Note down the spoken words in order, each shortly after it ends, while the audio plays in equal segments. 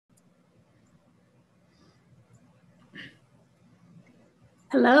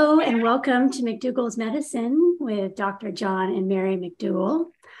Hello and welcome to McDougall's Medicine with Dr. John and Mary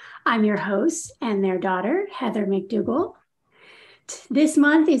McDougall. I'm your host and their daughter, Heather McDougall. This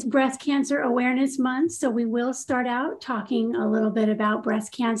month is Breast Cancer Awareness Month, so we will start out talking a little bit about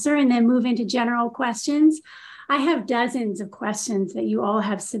breast cancer and then move into general questions. I have dozens of questions that you all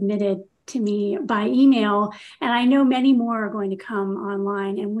have submitted to me by email, and I know many more are going to come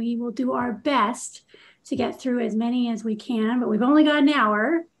online, and we will do our best to get through as many as we can, but we've only got an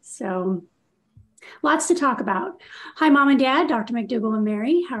hour, so lots to talk about. Hi, Mom and Dad, Dr. McDougall and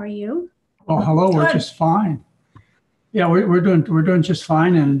Mary, how are you? Oh, hello, we're just fine. Yeah, we're doing just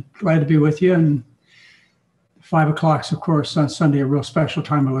fine, and glad to be with you. And 5 o'clock's, of course, on Sunday, a real special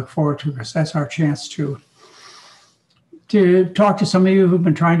time I look forward to, because that's our chance to talk to some of you who've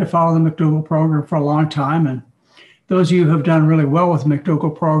been trying to follow the McDougall program for a long time, and those of you who have done really well with the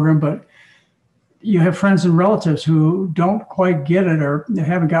McDougall program, but you have friends and relatives who don't quite get it or they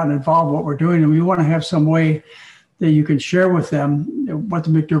haven't gotten involved in what we're doing, and we want to have some way that you can share with them what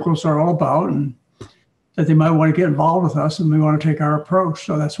the McDougall's are all about, and that they might want to get involved with us, and we want to take our approach.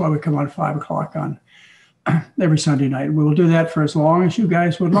 So that's why we come on at 5 o'clock on every Sunday night. We will do that for as long as you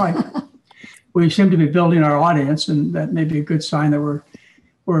guys would like. We seem to be building our audience, and that may be a good sign that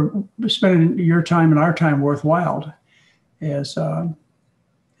we're spending your time and our time worthwhile as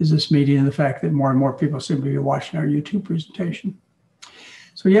this meeting, and the fact that more and more people seem to be watching our YouTube presentation.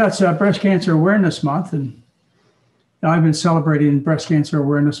 So yeah, it's Breast Cancer Awareness Month, and I've been celebrating Breast Cancer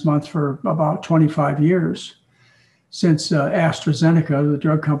Awareness Month for about 25 years, since AstraZeneca, the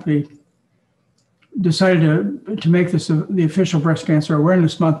drug company, decided to make this the official Breast Cancer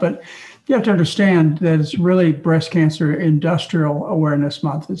Awareness Month. But you have to understand that it's really Breast Cancer Industrial Awareness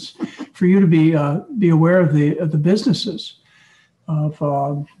Month. It's for you to be aware of the businesses of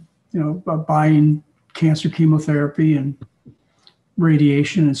buying cancer chemotherapy and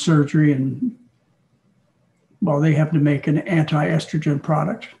radiation and surgery, and well, they happen to make an anti-estrogen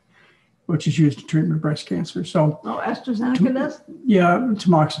product, which is used to treat breast cancer. So, AstraZeneca does? Yeah,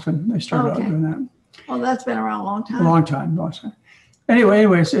 tamoxifen. They started out doing that. Well, that's been around a long time. A long time.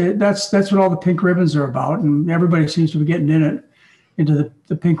 Anyways, that's what all the pink ribbons are about, and everybody seems to be getting into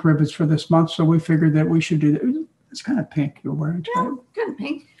the pink ribbons for this month. So we figured that we should do that. It's kind of pink you're wearing today. Yeah, kind of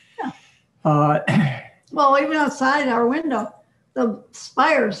pink. Yeah. Well, even outside our window, the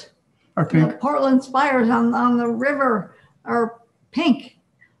spires are pink. The Portland spires on the river are pink,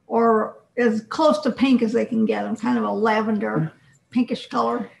 or as close to pink as they can get them, kind of a lavender, pinkish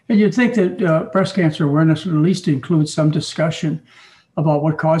color. And you'd think that breast cancer awareness would at least include some discussion about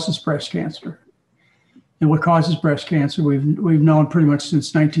what causes breast cancer. And what causes breast cancer, we've known pretty much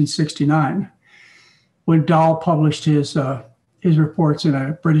since 1969. When Dahl published his reports in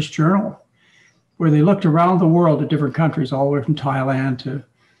a British journal, where they looked around the world at different countries, all the way from Thailand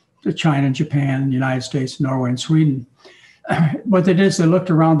to China and Japan and the United States, Norway and Sweden. What they did is they looked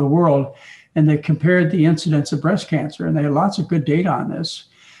around the world and they compared the incidence of breast cancer, and they had lots of good data on this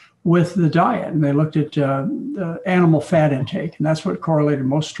with the diet. And they looked at the animal fat intake, and that's what correlated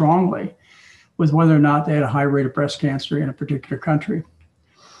most strongly with whether or not they had a high rate of breast cancer in a particular country.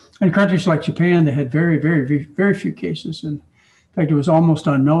 In countries like Japan, they had very, very, very few cases. And in fact, it was almost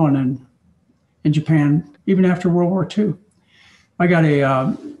unknown in Japan, even after World War II. I got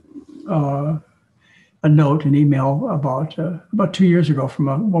a note, an email about 2 years ago from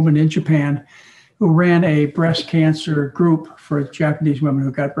a woman in Japan who ran a breast cancer group for Japanese women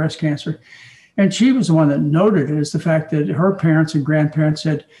who got breast cancer. And she was the one that noted it as the fact that her parents and grandparents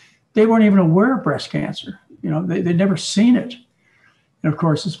said they weren't even aware of breast cancer. They'd never seen it. And of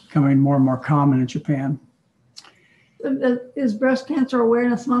course, it's becoming more and more common in Japan. Is Breast Cancer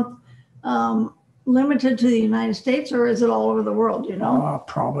Awareness Month limited to the United States, or is it all over the world?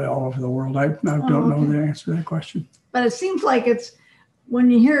 Probably all over the world. I don't know the answer to that question. But it seems like it's when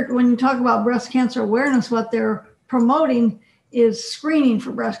you talk about breast cancer awareness, what they're promoting is screening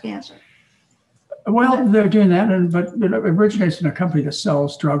for breast cancer. Well, they're doing that, but it originates in a company that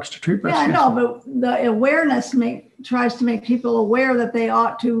sells drugs to treat breast cancer. Yeah, I know, but the awareness tries to make people aware that they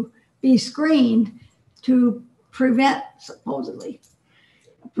ought to be screened to prevent, supposedly,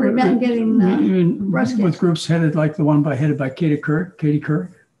 getting breast cancer. With groups headed like the one headed by Katie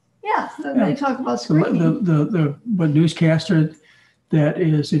Couric. Yeah, they talk about screening. The newscaster that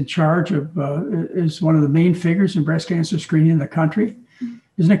is in charge of is one of the main figures in breast cancer screening in the country.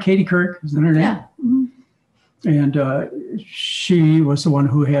 Isn't it Katie Couric? Isn't her name? Yeah. Mm-hmm. And she was the one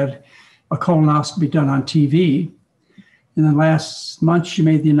who had a colonoscopy done on TV. And then last month, she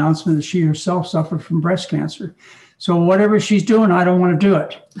made the announcement that she herself suffered from breast cancer. So whatever she's doing, I don't want to do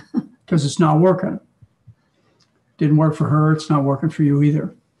it because it's not working. Didn't work for her. It's not working for you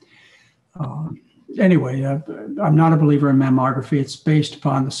either. Anyway, I'm not a believer in mammography. It's based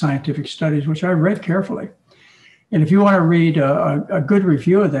upon the scientific studies, which I read carefully. And if you want to read a good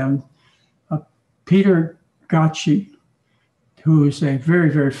review of them, Peter Gotchi, who is a very,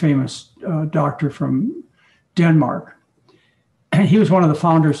 very famous doctor from Denmark, and he was one of the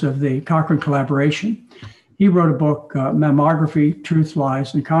founders of the Cochrane collaboration. He wrote a book, Mammography, Truth,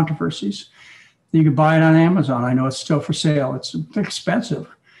 Lies, and Controversies. You can buy it on Amazon. I know it's still for sale. It's expensive,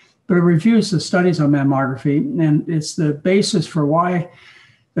 but it reviews the studies on mammography, and it's the basis for why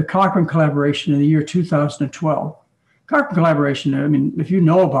the Cochrane collaboration in the year 2012. Cochrane collaboration, I mean, if you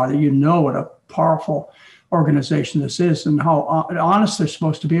know about it, you know what a powerful organization this is and how honest they're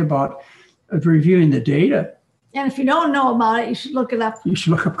supposed to be about reviewing the data. And if you don't know about it, you should look it up. You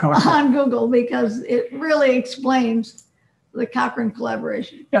should look up Cochrane on Google, because it really explains the Cochrane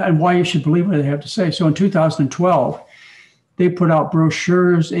collaboration. Yeah, and why you should believe what they have to say. So in 2012, they put out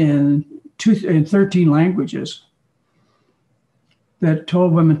brochures in 13 languages that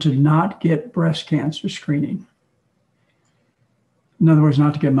told women to not get breast cancer screening. In other words,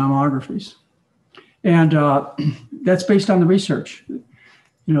 not to get mammographies. And that's based on the research.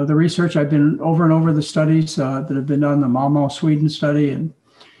 You know, the research, I've been over and over the studies that have been done, the Malmö, Sweden study and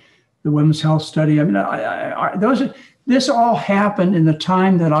the Women's Health study. I mean, this all happened in the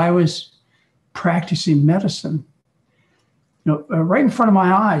time that I was practicing medicine. You know, right in front of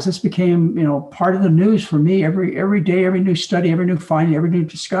my eyes. This became, you know, part of the news for me every day, every new study, every new finding, every new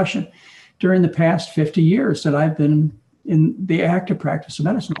discussion during the past 50 years that I've been in the active practice of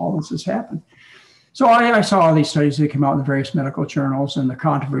medicine. All this has happened. So I saw all these studies that came out in the various medical journals and the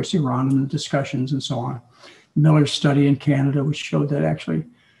controversy around them, the discussions and so on. Miller's study in Canada, which showed that actually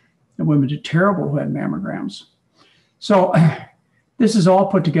the women did terrible who had mammograms. So this is all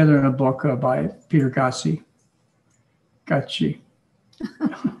put together in a book by Peter Gotchi.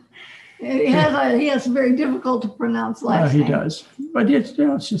 He has a very difficult to pronounce last name. He does, but it's, you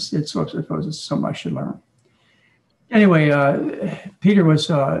know, it's just, I suppose it's something I should learn. Anyway, Peter was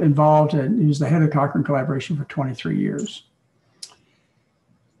involved, and he was the head of the Cochrane collaboration for 23 years.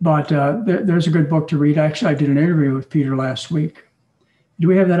 But there's a good book to read. Actually, I did an interview with Peter last week. Do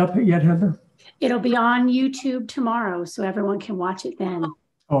we have that up yet, Heather? It'll be on YouTube tomorrow, so everyone can watch it then.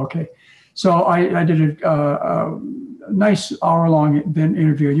 Oh, okay. So I did a nice hour-long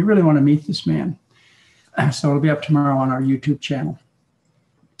interview. You really want to meet this man. So it'll be up tomorrow on our YouTube channel.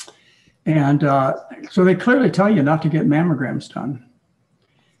 And so they clearly tell you not to get mammograms done.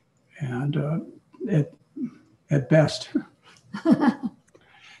 And at best.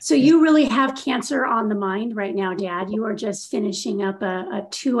 So you really have cancer on the mind right now, Dad. You are just finishing up a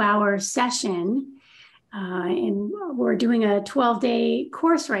 2-hour session. And we're doing a 12-day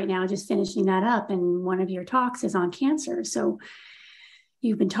course right now, just finishing that up. And one of your talks is on cancer. So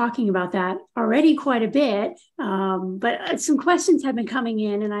you've been talking about that already quite a bit, but some questions have been coming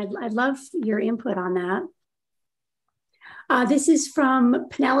in, and I'd love your input on that. This is from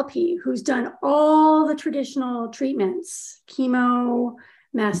Penelope, who's done all the traditional treatments, chemo,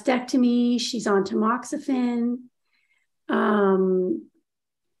 mastectomy. She's on tamoxifen.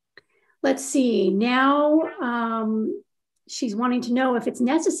 Let's see. Now she's wanting to know if it's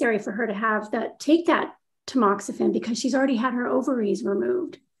necessary for her to take that tamoxifen because she's already had her ovaries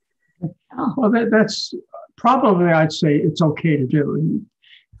removed. Well, that's probably, I'd say it's okay to do. And,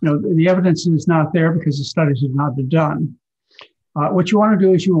 you know, the evidence is not there because the studies have not been done. What you want to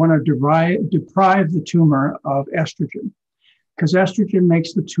do is you want to deprive the tumor of estrogen, because estrogen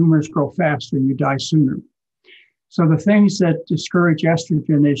makes the tumors grow faster and you die sooner. So the things that discourage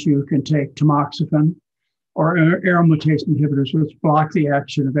estrogen is you can take tamoxifen or aromatase inhibitors, which block the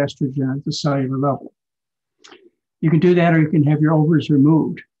action of estrogen at the cellular level. You can do that, or you can have your ovaries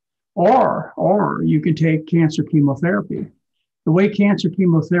removed, or you can take cancer chemotherapy. The way cancer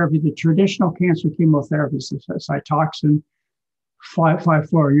chemotherapy, the traditional cancer chemotherapy is Cytoxan,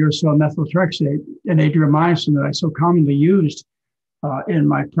 5-fluorouracil methotrexate, and adriamycin that I so commonly used in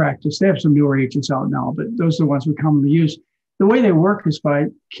my practice. They have some newer agents out now, but those are the ones we commonly use. The way they work is by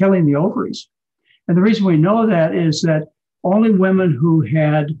killing the ovaries. And the reason we know that is that only women who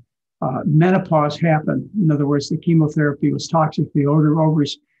had menopause happened. In other words, the chemotherapy was toxic to the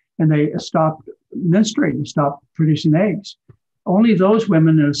ovaries, and they stopped menstruating, stopped producing eggs. Only those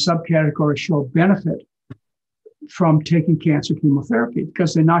women in a subcategory show benefit from taking cancer chemotherapy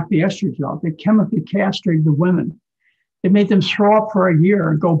because they knocked the estrogen off. They chemically castrated the women. They made them throw up for a year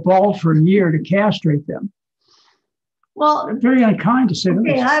and go bald for a year to castrate them. Well, very unkind to say.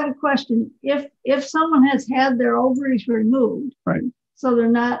 Okay, I have a question. If someone has had their ovaries removed, right, so they're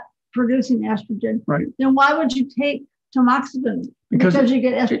not producing estrogen. Right. Then why would you take tamoxifen? Because you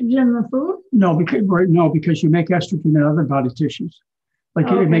get estrogen in the food? No, because you make estrogen in other body tissues. Like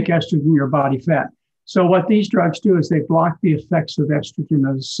you make estrogen in your body fat. So what these drugs do is they block the effects of estrogen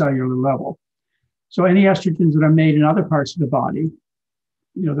at a cellular level. So any estrogens that are made in other parts of the body,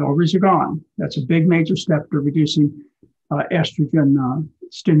 the ovaries are gone. That's a big major step to reducing estrogen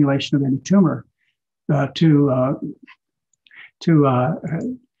stimulation of any tumor. To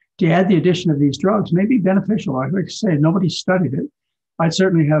add the addition of these drugs may be beneficial. Like I say, nobody's studied it. I'd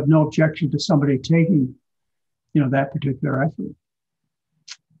certainly have no objection to somebody taking, that particular effort.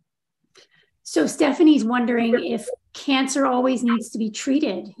 So Stephanie's wondering if cancer always needs to be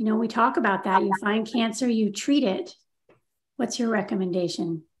treated. We talk about that. You find cancer, you treat it. What's your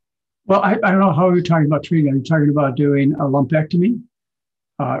recommendation? Well, I don't know how you're talking about treating. Are you talking about doing a lumpectomy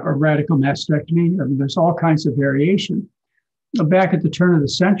or radical mastectomy? I mean, there's all kinds of variation. Back at the turn of the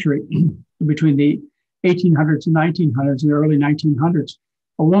century, between the 1800s and 1900s and the early 1900s,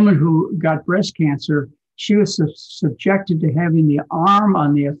 a woman who got breast cancer, she was subjected to having the arm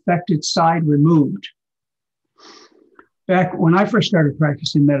on the affected side removed. Back when I first started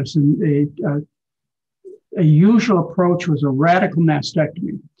practicing medicine, a usual approach was a radical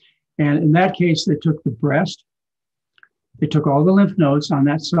mastectomy. And in that case, they took the breast, they took all the lymph nodes on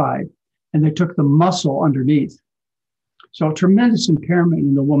that side, and they took the muscle underneath. So tremendous impairment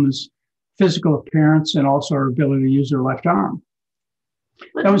in the woman's physical appearance and also her ability to use her left arm.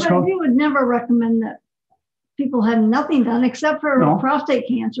 But you would never recommend that people have nothing done except for prostate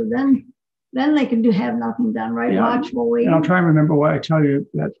cancer. Then they can have nothing done, right? Yeah. Watchful waiting. And I'll try and remember why I tell you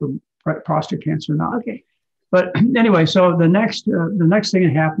that for prostate cancer now. Okay. But anyway, so the next thing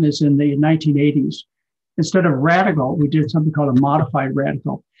that happened is in the 1980s. Instead of radical, we did something called a modified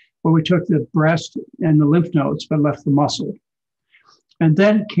radical, where we took the breast and the lymph nodes, but left the muscle. And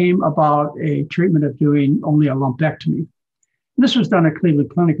then came about a treatment of doing only a lumpectomy. And this was done at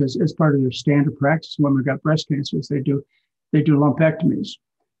Cleveland Clinic as part of their standard practice. When we got breast cancers, they do lumpectomies.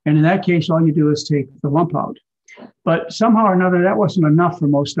 And in that case, all you do is take the lump out. But somehow or another, that wasn't enough for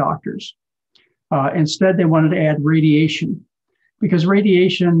most doctors. Instead, they wanted to add radiation, because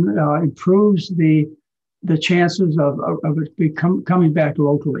radiation improves the chances of it coming back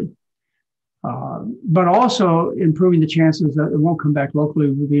locally. But also improving the chances that it won't come back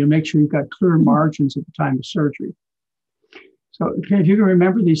locally would be to make sure you've got clear margins at the time of surgery. So if you can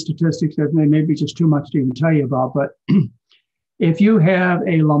remember these statistics, that may be just too much to even tell you about, but if you have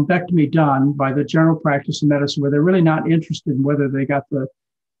a lumpectomy done by the general practice of medicine where they're really not interested in whether they got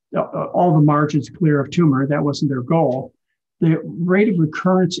all the margins clear of tumor, that wasn't their goal, the rate of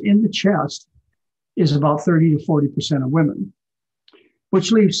recurrence in the chest is about 30 to 40% of women,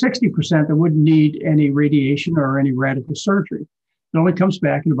 which leaves 60% that wouldn't need any radiation or any radical surgery. It only comes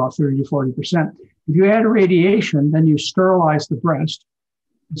back in about 30 to 40%. If you add a radiation, then you sterilize the breast.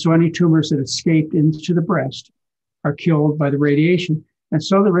 So any tumors that escaped into the breast are killed by the radiation. And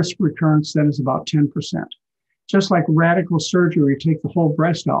so the risk of recurrence then is about 10%. Just like radical surgery, you take the whole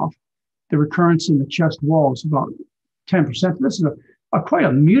breast off, the recurrence in the chest wall is about 10%. This is quite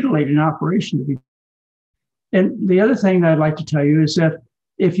a mutilating operation to be. And the other thing that I'd like to tell you is that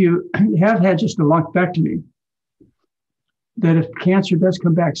if you have had just a lumpectomy, that if cancer does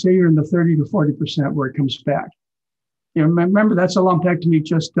come back, say you're in the 30 to 40% where it comes back. Remember, that's a lumpectomy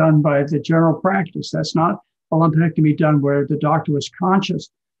just done by the general practice. That's not a lumpectomy done where the doctor was conscious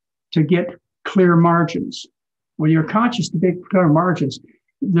to get clear margins. When you're conscious to get clear margins,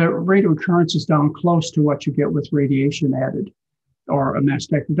 the rate of recurrence is down close to what you get with radiation added or a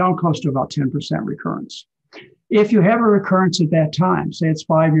mastectomy, down close to about 10% recurrence. If you have a recurrence at that time, say it's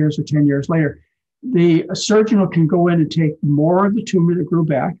 5 years or 10 years later, the surgeon can go in and take more of the tumor that grew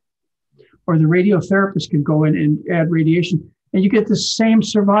back, or the radiotherapist can go in and add radiation, and you get the same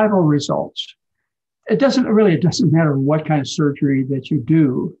survival results. It doesn't matter what kind of surgery that you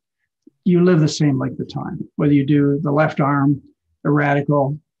do, you live the same length of time, whether you do the left arm, the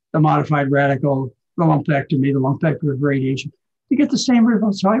radical, the modified radical, the lumpectomy with radiation, you get the same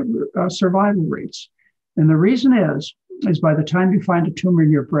survival rates. And the reason is by the time you find a tumor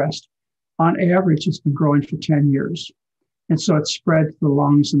in your breast, on average, it's been growing for 10 years. And so it's spread to the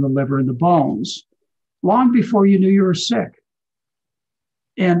lungs and the liver and the bones long before you knew you were sick.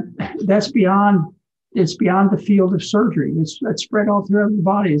 And it's beyond the field of surgery. It's spread all throughout the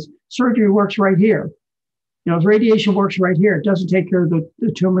body. Surgery works right here. Radiation works right here. It doesn't take care of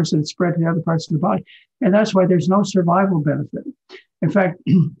the tumors that spread to the other parts of the body. And that's why there's no survival benefit. In fact,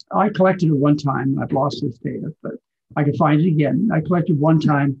 I collected it one time. I've lost this data, but I can find it again. I collected one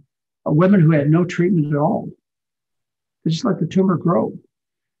time women who had no treatment at all. They just let the tumor grow.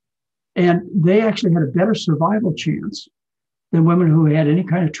 And they actually had a better survival chance than women who had any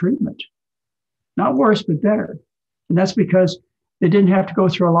kind of treatment. Not worse, but better. And that's because they didn't have to go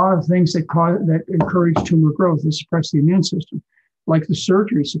through a lot of things that encourage tumor growth and suppress the immune system, like the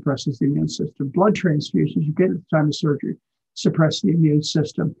surgery suppresses the immune system. Blood transfusions you get at the time of surgery suppress the immune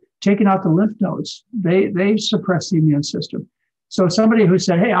system. Taking out the lymph nodes, they suppress the immune system. So somebody who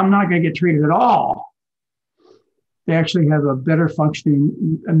said, hey, I'm not going to get treated at all, they actually have a better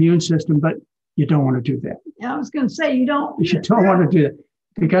functioning immune system, but you don't want to do that. Yeah, I was going to say, you don't want to do that,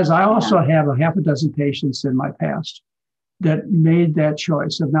 because I also have a half a dozen patients in my past that made that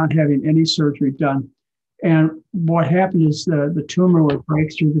choice of not having any surgery done. And what happened is the tumor would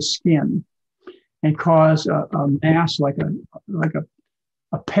break through the skin and cause a mass like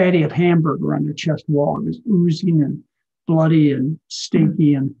a patty of hamburger on their chest wall. It was oozing and bloody and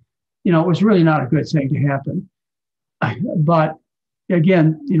stinky. And, it was really not a good thing to happen. But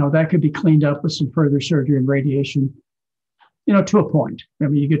again, that could be cleaned up with some further surgery and radiation, to a point. I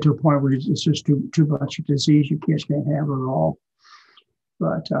mean, you get to a point where it's just too much of disease. You can't have it at all.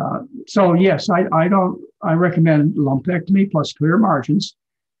 But so yes, I recommend lumpectomy plus clear margins.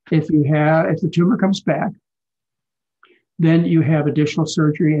 If the tumor comes back, then you have additional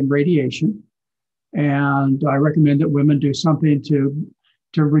surgery and radiation. And I recommend that women do something to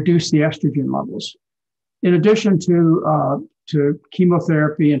reduce the estrogen levels. In addition to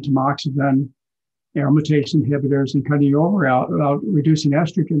chemotherapy and tamoxifen, aromatase inhibitors, and cutting your ovary out, reducing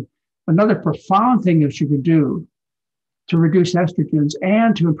estrogen, another profound thing that you can do to reduce estrogens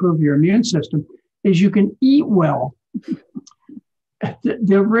and to improve your immune system is you can eat well.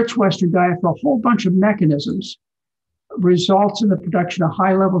 The rich Western diet, for a whole bunch of mechanisms, results in the production of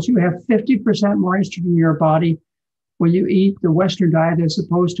high levels. You have 50% more estrogen in your body when you eat the Western diet as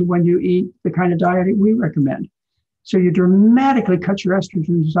opposed to when you eat the kind of diet we recommend. So you dramatically cut your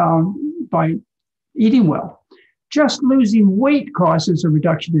estrogens down by eating well. Just losing weight causes a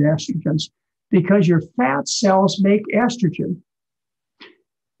reduction in estrogens because your fat cells make estrogen.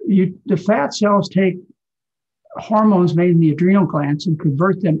 The fat cells take hormones made in the adrenal glands and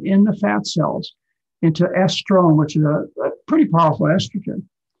convert them in the fat cells into estrone, which is a pretty powerful estrogen.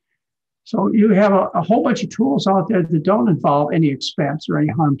 So you have a whole bunch of tools out there that don't involve any expense or any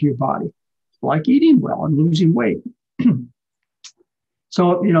harm to your body, like eating well and losing weight.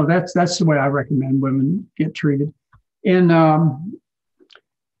 So, that's the way I recommend women get treated. In a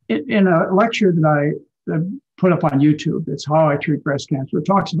lecture that I put up on YouTube, it's How I Treat Breast Cancer. It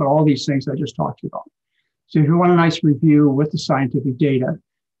talks about all these things I just talked about. So if you want a nice review with the scientific data,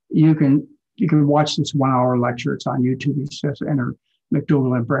 you can watch this 1 hour lecture. It's on YouTube. You just enter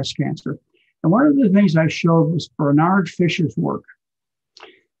McDougall and breast cancer. And one of the things I showed was Bernard Fisher's work.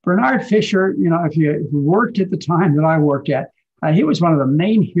 Bernard Fisher, if you worked at the time that I worked at, he was one of the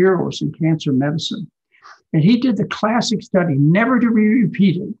main heroes in cancer medicine. And he did the classic study, never to be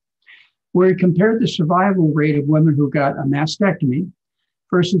repeated, where he compared the survival rate of women who got a mastectomy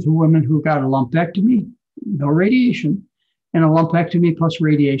versus women who got a lumpectomy, no radiation, and a lumpectomy plus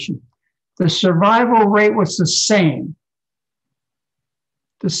radiation. The survival rate was the same.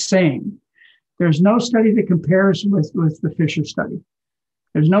 The same. There's no study that compares with the Fisher study.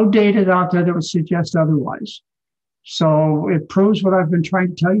 There's no data out there that would suggest otherwise. So it proves what I've been trying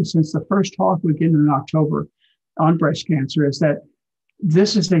to tell you since the first talk we did in October on breast cancer, is that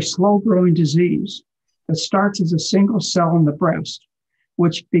this is a slow-growing disease that starts as a single cell in the breast,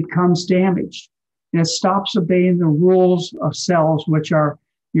 which becomes damaged. And it stops obeying the rules of cells, which are,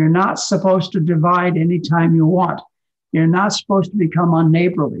 you're not supposed to divide anytime you want. You're not supposed to become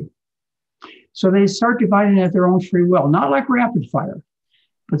unneighborly. So they start dividing at their own free will, not like rapid fire,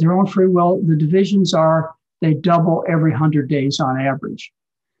 but their own free will. The divisions are, they double every 100 days on average.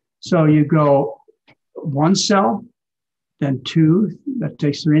 So you go 1 cell, then 2, that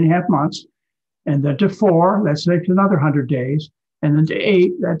takes 3.5 months, and then to 4, that takes another 100 days, and then to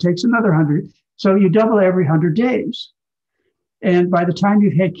 8, that takes another 100. So you double every 100 days. And by the time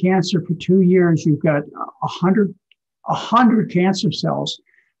you've had cancer for 2 years, you've got 100 cancer cells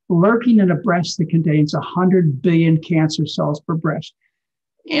lurking in a breast that contains 100 billion cancer cells per breast.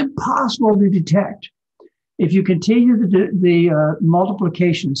 Impossible to detect. If you continue the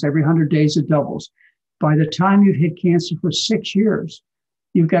multiplications every 100 days, it doubles. By the time you've hit cancer for 6 years,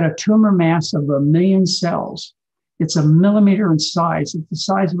 you've got a tumor mass of 1 million cells. It's 1 millimeter in size. It's the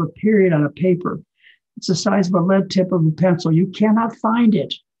size of a period on a paper. It's the size of a lead tip of a pencil. You cannot find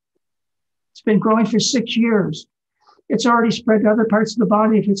it. It's been growing for 6 years. It's already spread to other parts of the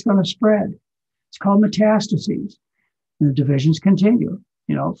body if it's going to spread. It's called metastases. And the divisions continue.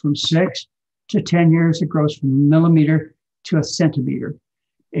 From 6 to 10 years, it grows from 1 millimeter to 1 centimeter.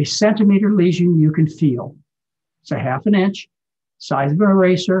 A centimeter lesion you can feel. It's a half an inch, size of an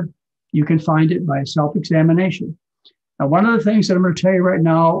eraser. You can find it by a self-examination. Now, one of the things that I'm going to tell you right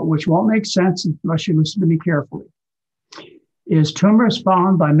now, which won't make sense unless you listen to me carefully, is tumors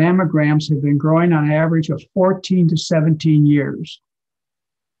found by mammograms have been growing on average of 14 to 17 years.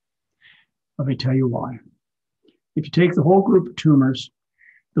 Let me tell you why. If you take the whole group of tumors,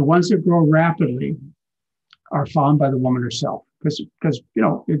 the ones that grow rapidly are found by the woman herself. Because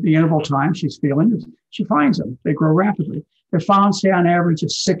at the interval time she's feeling, she finds them. They grow rapidly. They're found, say, on average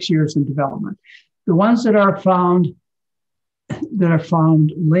of 6 years in development. The ones that are found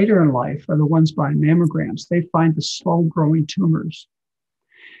later in life are the ones by mammograms. They find the slow-growing tumors.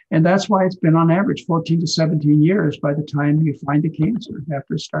 And that's why it's been on average 14 to 17 years by the time you find the cancer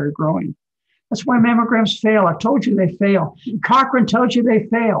after it started growing. That's why mammograms fail. I told you they fail. Cochrane tells you they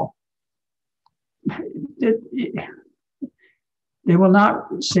fail. They will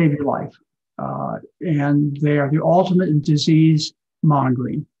not save your life. And they are the ultimate in disease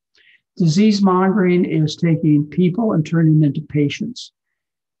mongering. Disease mongering is taking people and turning them into patients.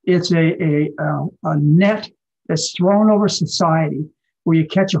 It's a net that's thrown over society where you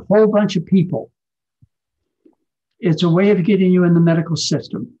catch a whole bunch of people. It's a way of getting you in the medical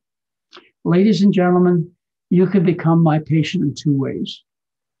system. Ladies and gentlemen, you can become my patient in two ways.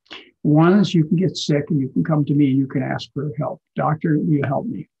 One is you can get sick and you can come to me and you can ask for help. Doctor, will you help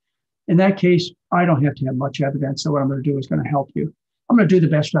me? In that case, I don't have to have much evidence. So what I'm going to do is going to help you. I'm going to do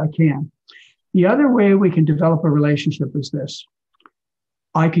the best I can. The other way we can develop a relationship is this.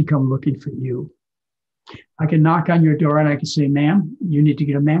 I can come looking for you. I can knock on your door and I can say, ma'am, you need to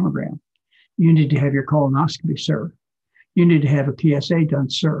get a mammogram. You need to have your colonoscopy, sir. You need to have a PSA done,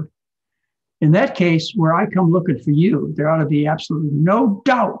 sir. In that case, where I come looking for you, there ought to be absolutely no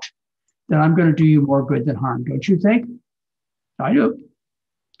doubt that I'm going to do you more good than harm. Don't you think? I do.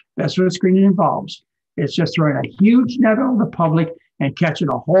 That's what screening involves. It's just throwing a huge net over the public and catching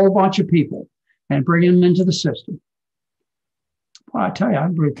a whole bunch of people and bringing them into the system. Well, I tell you,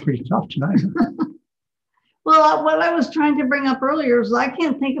 I'm pretty tough tonight. Well, what I was trying to bring up earlier is I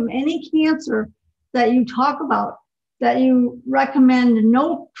can't think of any cancer that you talk about that you recommend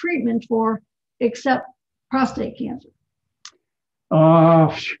no treatment for except prostate cancer.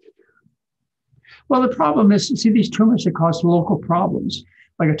 Well, the problem is, see, these tumors that cause local problems.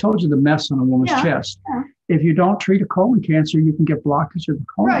 Like I told you, the mess on a woman's chest. Yeah. If you don't treat a colon cancer, you can get blockage of the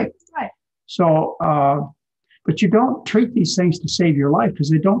colon. Right. So, but you don't treat these things to save your life because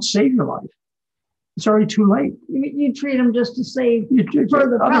they don't save your life. It's already too late. You treat them just to save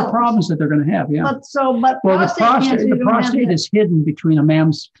further other problems that they're going to have. Yeah. But the prostate is hidden between a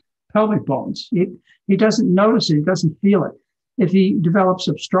man's pelvic bones. He doesn't notice it. He doesn't feel it. If he develops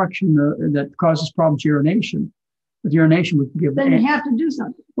obstruction that causes problems with urination, we can give. Then you have to do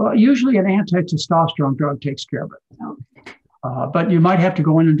something. Well, usually an anti-testosterone drug takes care of it. Okay. But you might have to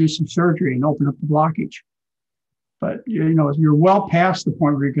go in and do some surgery and open up the blockage. But you're well past the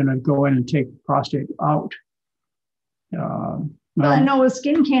point where you're going to go in and take the prostate out. Well, I know with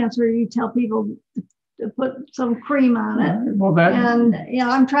skin cancer, you tell people to put some cream on it.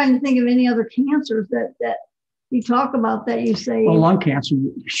 I'm trying to think of any other cancers that you talk about that you say. Well, lung cancer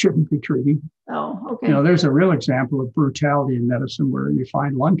you shouldn't be treating. Oh, okay. There's a real example of brutality in medicine where you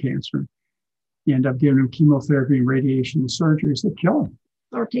find lung cancer, you end up giving them chemotherapy and radiation and surgeries that kill them.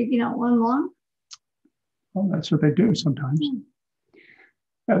 Or taking out one lung. Well, that's what they do sometimes.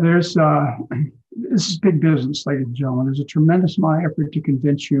 This is big business, ladies and gentlemen. There's a tremendous amount of effort to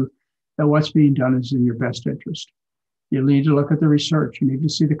convince you that what's being done is in your best interest. You need to look at the research. You need to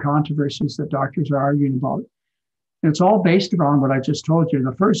see the controversies that doctors are arguing about. And it's all based around what I just told you.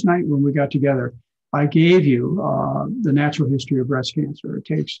 The first night when we got together, I gave you the natural history of breast cancer. It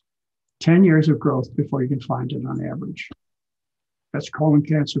takes 10 years of growth before you can find it on average. That's colon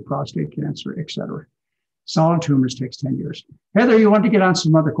cancer, prostate cancer, et cetera. Solid tumors takes 10 years. Heather, you want to get on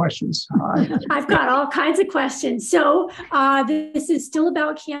some other questions? I've got all kinds of questions. So this is still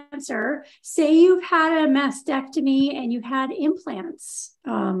about cancer. Say you've had a mastectomy and you've had implants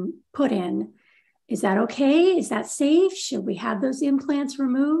put in. Is that okay? Is that safe? Should we have those implants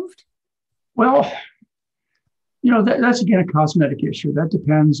removed? Well, that's again a cosmetic issue. That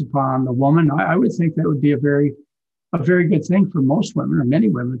depends upon the woman. I would think that would be a very good thing for most women or many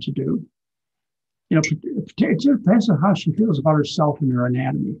women to do. It depends on how she feels about herself and her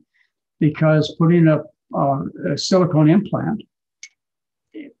anatomy, because putting a silicone implant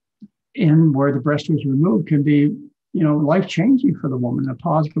in where the breast was removed can be, life-changing for the woman in a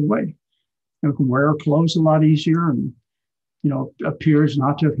positive way. You can wear her clothes a lot easier and, appears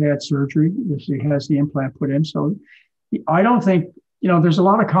not to have had surgery if she has the implant put in. So I don't think there's a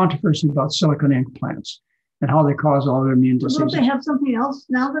lot of controversy about silicone implants and how they cause autoimmune diseases. Don't they have something else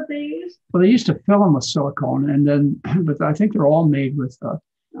now that they use? Well, they used to fill them with silicone, and then, but I think they're all made with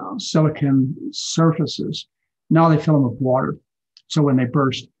silicone surfaces. Now they fill them with water. So when they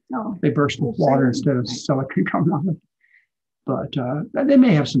burst, they burst with water instead of silicone coming out of it. But they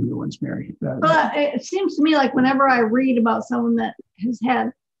may have some new ones, Mary. But it seems to me like whenever I read about someone that has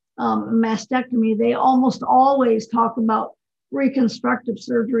had a mastectomy, they almost always talk about reconstructive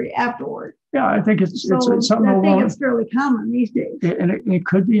surgery afterward. Yeah, I think it's something. I think it's fairly common these days. And it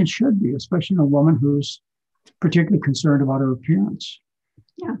could be and should be, especially in a woman who's particularly concerned about her appearance.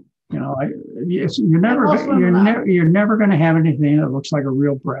 Yeah. You're never going to have anything that looks like a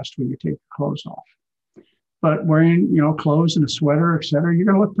real breast when you take the clothes off. But wearing, clothes and a sweater, et cetera, you're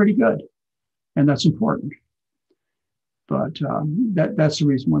going to look pretty good. And that's important. But that's the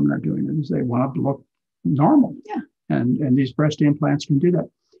reason women are doing it, is they want to look normal. Yeah. And these breast implants can do that.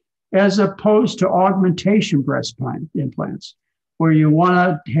 As opposed to augmentation breast implants, where you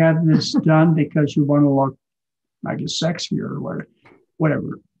want to have this done because you want to look, I guess, sexier or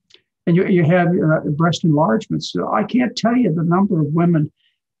whatever. And you have breast enlargements. So I can't tell you the number of women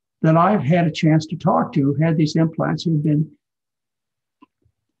that I've had a chance to talk to who had these implants who've been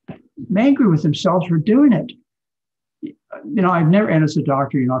angry with themselves for doing it. I've never, and as a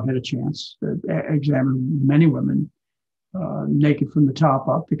doctor, I've had a chance to examine many women naked from the top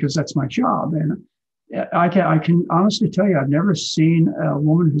up because that's my job. And I can honestly tell you, I've never seen a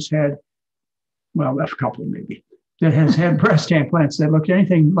woman who's had, well, a couple maybe, that has had breast implants that looked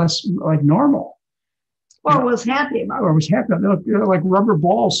anything less like normal. Or was happy about it. Or was happy. They're like rubber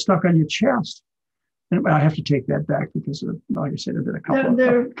balls stuck on your chest. And I have to take that back because, like I said, there have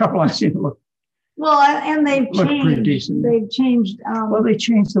been a couple I've seen that look. Well, and they've changed. Pretty decent. They've changed. They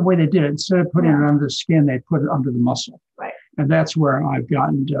changed the way they did it. Instead of putting it under the skin, they put it under the muscle. Right. And that's where I've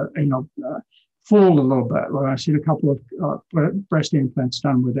gotten, fooled a little bit. Well, I've seen a couple of breast implants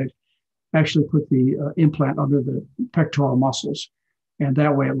done where they actually put the implant under the pectoral muscles. And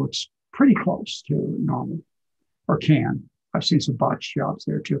that way it looks pretty close to normal, or can. I've seen some botched jobs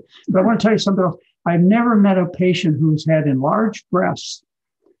there too. But I want to tell you something else. I've never met a patient who's had enlarged breasts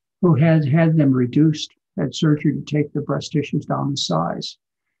who had them reduced, had surgery to take the breast tissues down in size.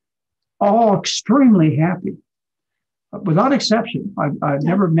 All extremely happy, without exception. I've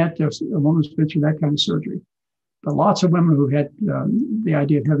never met a woman who's been through that kind of surgery. But lots of women who had the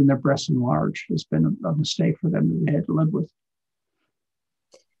idea of having their breasts enlarged has been a mistake for them that they had to live with.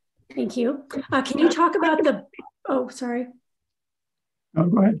 Thank you. Can you talk about sorry. Oh,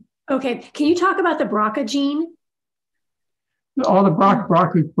 go ahead. Okay. Can you talk about the BRCA gene? All the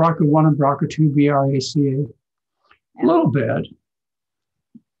BRCA1 and BRCA2, BRCA. A little bit.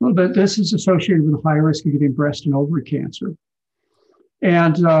 This is associated with a high risk of getting breast and ovary cancer.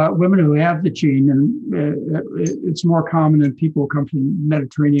 And women who have the gene, and it's more common in people who come from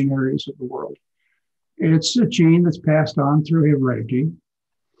Mediterranean areas of the world. It's a gene that's passed on through heredity.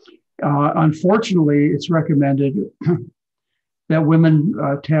 Unfortunately, it's recommended that women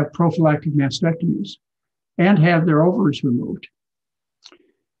to have prophylactic mastectomies and have their ovaries removed.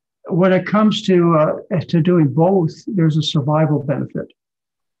 When it comes to doing both, there's a survival benefit.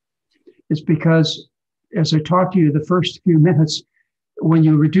 It's because, as I talked to you the first few minutes, when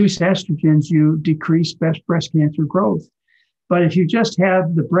you reduce estrogens, you decrease breast cancer growth. But if you just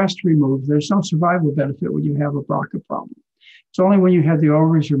have the breast removed, there's no survival benefit when you have a BRCA problem. It's only when you have the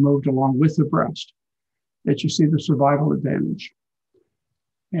ovaries removed along with the breast that you see the survival advantage.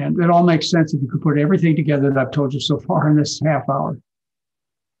 And it all makes sense if you could put everything together that I've told you so far in this half hour.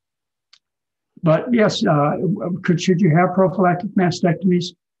 But yes, should you have prophylactic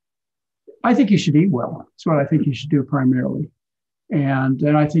mastectomies? I think you should eat well. That's what I think you should do primarily. And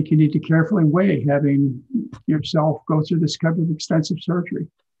then I think you need to carefully weigh having yourself go through this kind of extensive surgery.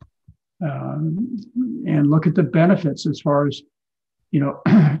 And look at the benefits as far as,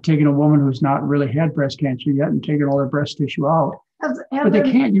 taking a woman who's not really had breast cancer yet and taking all their breast tissue out. But they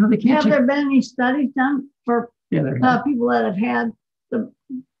can't. Have there been any studies done for people that have had the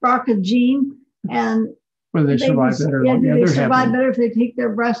BRCA gene and whether they survive better? Yeah, do they survive better if they take their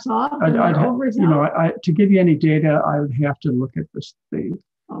breasts off? To give you any data, I would have to look at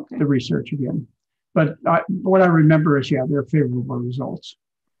the research again. But what I remember is, there are favorable results.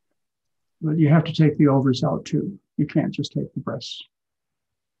 But you have to take the ovaries out too. You can't just take the breasts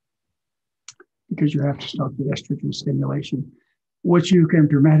because you have to start with estrogen stimulation, which you can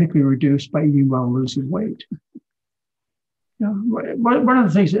dramatically reduce by eating well and losing weight. One of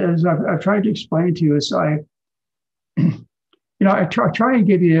the things is I've tried to explain to you is I try and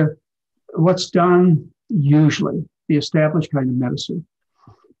give you what's done usually. the established kind of medicine.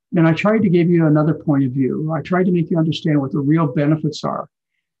 And I tried to give you another point of view. I tried to make you understand what the real benefits are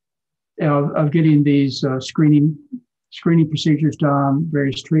of getting these screening procedures done,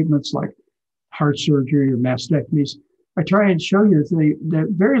 various treatments like heart surgery or mastectomies. I try and show you the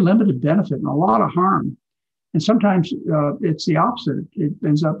very limited benefit and a lot of harm. And sometimes it's the opposite. It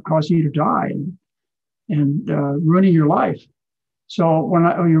ends up causing you to die and ruining your life. So when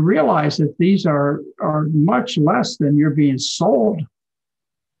you realize that these are much less than you're being sold,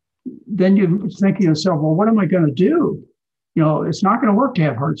 then you think to yourself, well, what am I going to do? It's not going to work to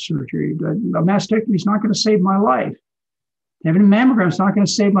have heart surgery. A mastectomy is not going to save my life. Having a mammogram is not going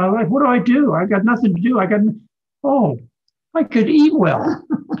to save my life. What do? I got nothing to do. I could eat well.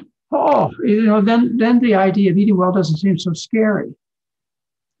 Then the idea of eating well doesn't seem so scary.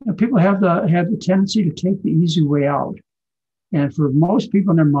 People have the tendency to take the easy way out. And for most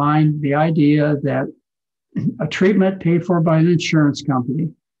people in their mind, the idea that a treatment paid for by an insurance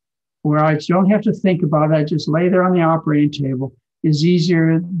company, where I don't have to think about it, I just lay there on the operating table, is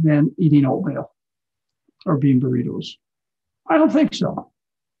easier than eating oatmeal or bean burritos. I don't think so.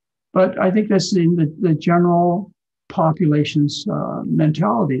 But I think that's the general population's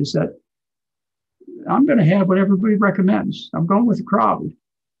mentality, is that I'm going to have what everybody recommends. I'm going with the crowd.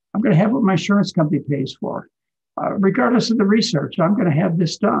 I'm going to have what my insurance company pays for. Regardless of the research, I'm going to have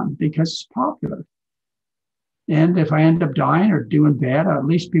this done because it's popular. And if I end up dying or doing bad, at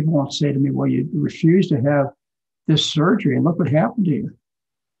least people won't say to me, well, you refused to have this surgery and look what happened to you.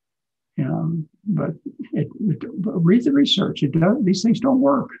 But read the research. These things don't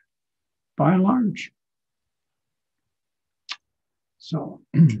work by and large. So.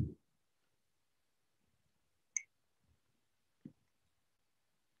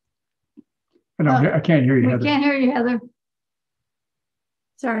 I can't hear you, Heather. We can't hear you, Heather.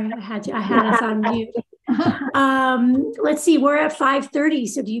 Sorry, I had us on mute. Let's see, we're at 5:30.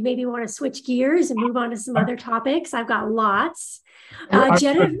 So do you maybe want to switch gears and move on to some other topics? I've got lots.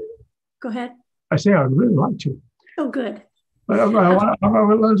 Jenna, go ahead. I say I'd really like to. Oh, good. But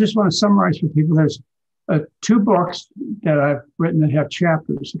I just want to summarize for people. There's 2 books that I've written that have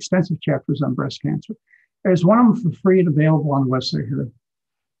chapters, extensive chapters on breast cancer. There's one of them for free and available on the website here.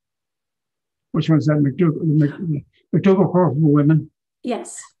 Which one's that? McDougall Program for Women?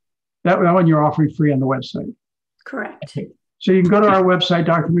 Yes. That one you're offering free on the website. Correct. So you can go to our website,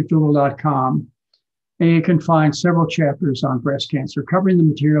 drmcdougall.com, and you can find several chapters on breast cancer covering the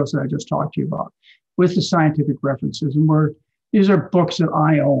materials that I just talked to you about with the scientific references. And these are books that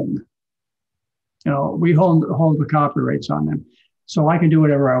I own. We hold the copyrights on them. So I can do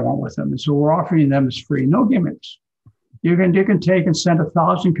whatever I want with them. And so we're offering them as free, no gimmicks. You can take and send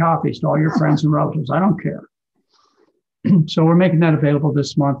 1,000 copies to all your friends and relatives. I don't care. So we're making that available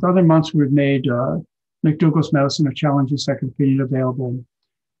this month. Other months we've made McDougall's Medicine, a challenging second opinion available.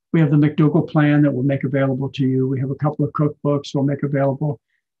 We have the McDougall plan that we'll make available to you. We have a couple of cookbooks we'll make available.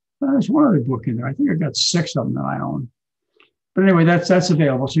 There's one other book in there. I think I've got 6 of them that I own. But anyway, that's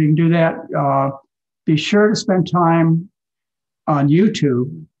available. So you can do that. Be sure to spend time on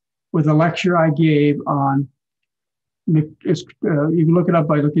YouTube with a lecture I gave on you can look it up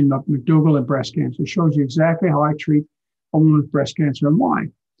by looking up McDougall and breast cancer. It shows you exactly how I treat a woman with breast cancer and why.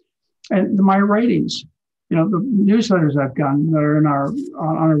 And my writings, the newsletters I've done that are on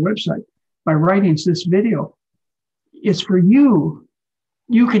our website, my writings, this video, it's for you.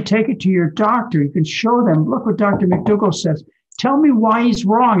 You can take it to your doctor. You can show them, look what Dr. McDougall says. Tell me why he's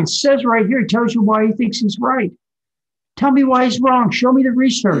wrong. It says right here, it tells you why he thinks he's right. Tell me why he's wrong. Show me the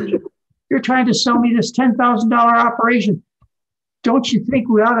research. You're trying to sell me this $10,000 operation. Don't you think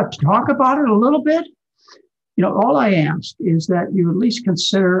we ought to talk about it a little bit? All I ask is that you at least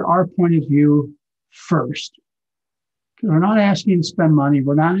consider our point of view first. We're not asking you to spend money.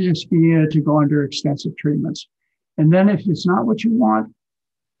 We're not asking you to go under extensive treatments. And then if it's not what you want,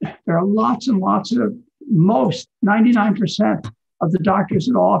 there are lots and lots of, 99% of the doctors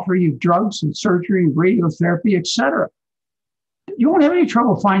that offer you drugs and surgery, radiotherapy, etc. You won't have any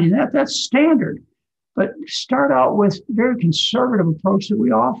trouble finding that. That's standard. But start out with a very conservative approach that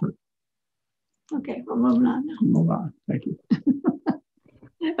we offer. Okay, we're moving on now. Move on. Thank you.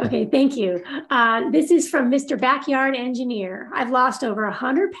 Okay, thank you. This is from Mr. Backyard Engineer. I've lost over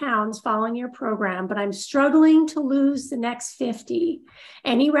 100 pounds following your program, but I'm struggling to lose the next 50.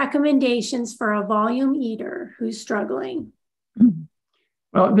 Any recommendations for a volume eater who's struggling?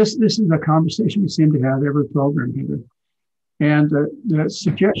 Well, this is a conversation we seem to have every program here. And the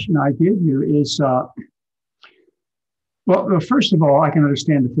suggestion I give you is, well, first of all, I can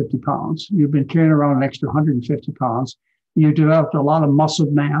understand the 50 pounds. You've been carrying around an extra 150 pounds. You developed a lot of muscle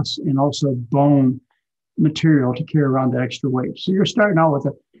mass and also bone material to carry around that extra weight. So you're starting out with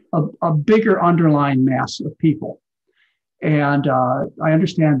a bigger underlying mass of people. And I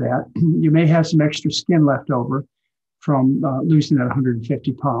understand that. You may have some extra skin left over from losing that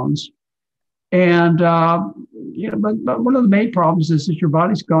 150 pounds. And, but one of the main problems is that your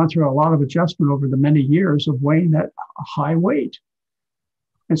body's gone through a lot of adjustment over the many years of weighing that high weight.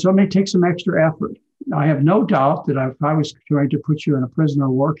 And so it may take some extra effort. I have no doubt that if I was trying to put you in a prisoner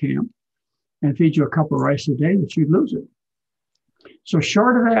of war camp and feed you a cup of rice a day, that you'd lose it. So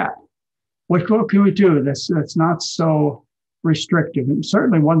short of that, what can we do that's not so restrictive, and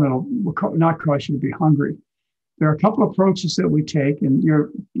certainly one that will not cause you to be hungry? There are a couple of approaches that we take, and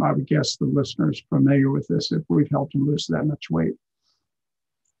I would guess the listeners are familiar with this if we've helped them lose that much weight.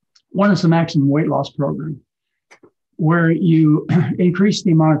 One is the maximum weight loss program, where you increase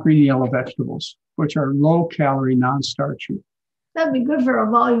the amount of green and yellow vegetables, which are low calorie, non-starchy. That'd be good for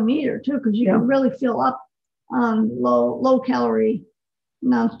a volume eater too, because you can really fill up on low calorie,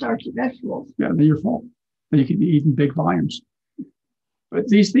 non-starchy vegetables. Yeah, then you're full. Then you can be eating big volumes. But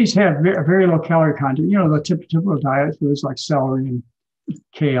these have very low calorie content. You know, the typical diet foods like celery and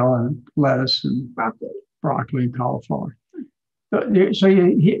kale and lettuce and broccoli and cauliflower. So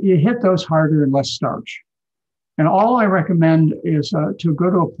you hit those harder and less starch. And all I recommend is to go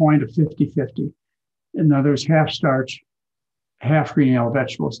to a point of 50-50. In other words, half starch, half green and yellow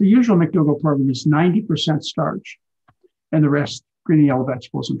vegetables. The usual McDougall program is 90% starch and the rest green and yellow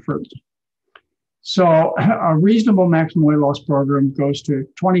vegetables and fruit. So a reasonable maximum weight loss program goes to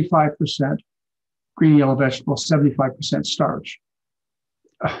 25% green and yellow vegetables, 75% starch.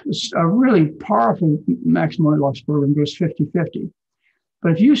 A really powerful maximum weight loss program goes 50-50.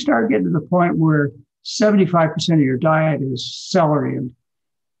 But if you start getting to the point where 75% of your diet is celery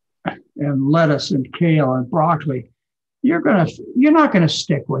and lettuce and kale and broccoli, you're not gonna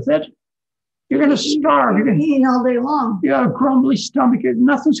stick with it. You're gonna starve. You're gonna eat all day long. You have a grumbly stomach.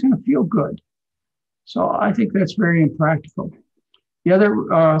 Nothing's gonna feel good. So I think that's very impractical. The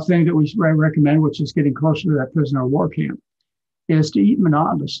other thing that we recommend, which is getting closer to that prisoner of war camp, is to eat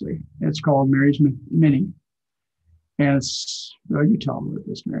monotonously. It's called Mary's Mini. And you tell them what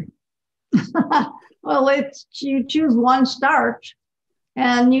it is, Mary. Well, you choose one starch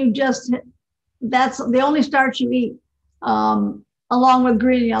and that's the only starch you eat, along with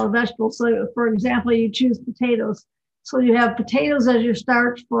green and yellow vegetables. So for example, you choose potatoes. So you have potatoes as your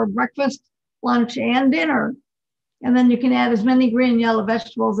starch for breakfast, lunch, and dinner. And then you can add as many green and yellow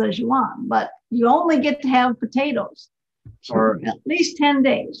vegetables as you want, but you only get to have potatoes for at least 10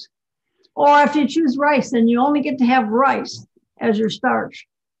 days. Or if you choose rice, then you only get to have rice as your starch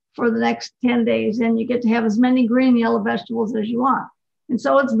for the next 10 days. And you get to have as many green and yellow vegetables as you want. And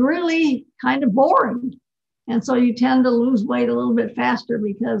so it's really kind of boring. And so you tend to lose weight a little bit faster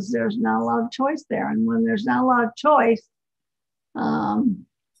because there's not a lot of choice there. And when there's not a lot of choice,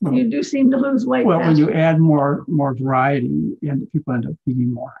 you do seem to lose weight. Well, faster. when you add more variety, and people end up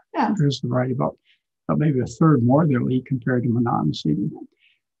eating more. Yeah. There's the variety about maybe a third more they'll eat compared to monotonous eating.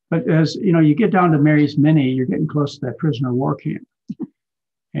 But as you get down to Mary's Mini, you're getting close to that prisoner of war camp.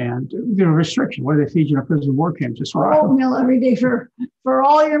 And restriction, what do they feed you in a prisoner of war camp? Just oatmeal every day for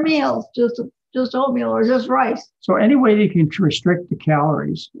all your meals, just oatmeal or just rice. So any way that you can restrict the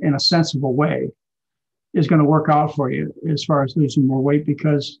calories in a sensible way is going to work out for you as far as losing more weight,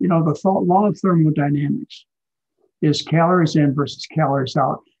 because the law of thermodynamics is calories in versus calories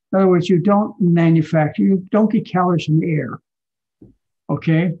out. In other words, you don't get calories from the air.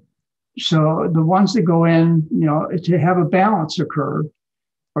 Okay, so the ones that go in, to have a balance occur,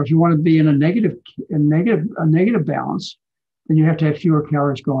 or if you want to be in a negative balance, then you have to have fewer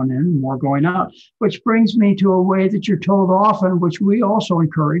calories going in and more going out. Which brings me to a way that you're told often, which we also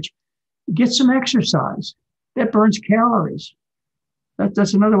encourage: get some exercise. That burns calories.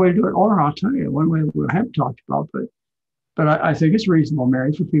 That's another way to do it. Or I'll tell you one way we haven't talked about, but I think it's reasonable,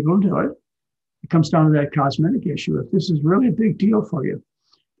 Mary, for people to do it. It comes down to that cosmetic issue. If this is really a big deal for you,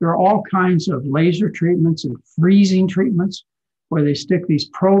 there are all kinds of laser treatments and freezing treatments where they stick these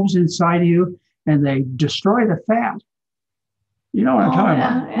probes inside of you and they destroy the fat. You know what I'm talking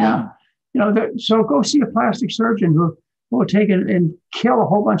about? Yeah. So go see a plastic surgeon who will take it and kill a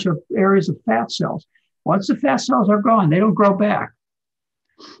whole bunch of areas of fat cells. Once the fat cells are gone, they don't grow back.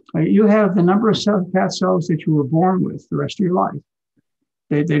 You have the number of fat cells that you were born with the rest of your life.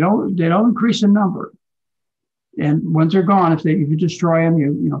 They don't increase in number. And once they're gone, if you destroy them,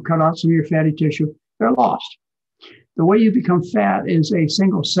 you cut out some of your fatty tissue, they're lost. The way you become fat is a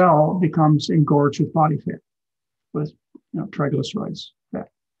single cell becomes engorged with body fat, with triglycerides, fat,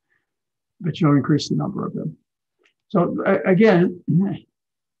 but you don't increase the number of them. So again,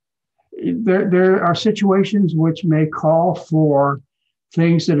 there are situations which may call for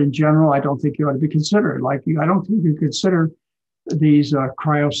things that in general I don't think you ought to be considered. Like I don't think you consider these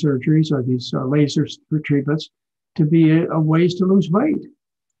cryosurgeries or these laser treatments to be ways to lose weight.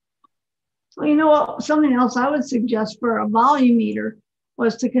 Well, you know what? Something else I would suggest for a volume eater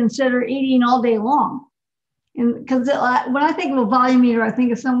was to consider eating all day long. And because when I think of a volume eater, I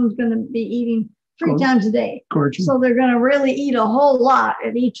think of someone's going to be eating three times a day. Gorgeous. So they're going to really eat a whole lot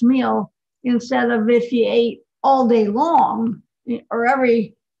at each meal instead of if you ate all day long or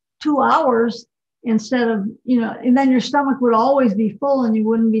every 2 hours instead of, and then your stomach would always be full and you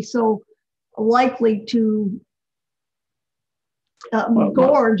wouldn't be so likely to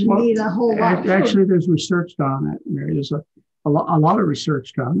gorge and eat a whole lot. Actually, there's research done on that, Mary. There's a lot of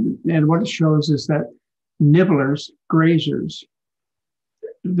research done. And what it shows is that nibblers, grazers,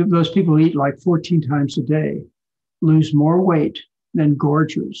 those people who eat like 14 times a day lose more weight than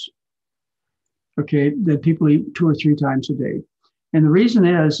gorgers, okay, than people who eat 2 or 3 times a day. And the reason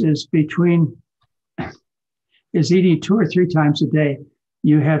is eating 2 or 3 times a day,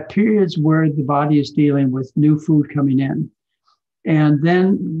 you have periods where the body is dealing with new food coming in. And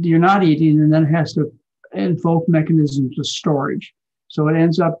then you're not eating, and then it has to invoke mechanisms of storage. So it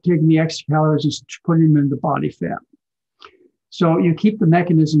ends up taking the extra calories and putting them in the body fat. So you keep the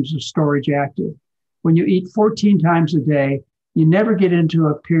mechanisms of storage active. When you eat 14 times a day, you never get into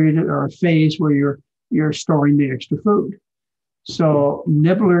a period or a phase where you're storing the extra food. So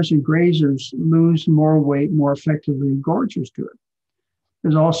nibblers and grazers lose more weight more effectively than gorgers do it.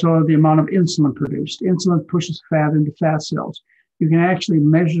 There's also the amount of insulin produced. Insulin pushes fat into fat cells. You can actually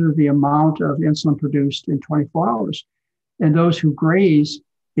measure the amount of insulin produced in 24 hours. And those who graze,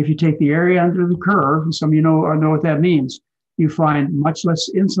 if you take the area under the curve, and some of you know what that means, you find much less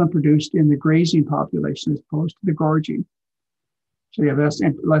insulin produced in the grazing population as opposed to the gorging. So you have less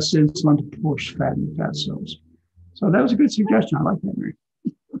insulin to push fat into fat cells. So that was a good suggestion. I like that, Mary.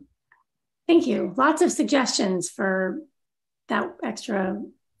 Thank you. Lots of suggestions for that extra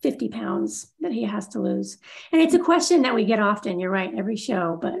 50 pounds that he has to lose. And it's a question that we get often. You're right, every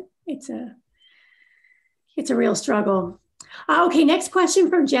show, but it's a real struggle. Okay, next question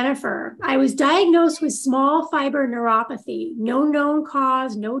from Jennifer. I was diagnosed with small fiber neuropathy, no known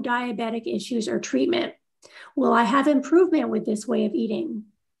cause, no diabetic issues or treatment. Will I have improvement with this way of eating?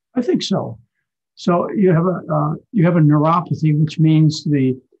 I think so. So you have a neuropathy, which means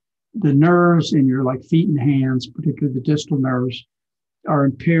the nerves in your feet and hands, particularly the distal nerves, are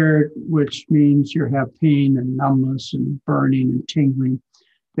impaired, which means you have pain and numbness and burning and tingling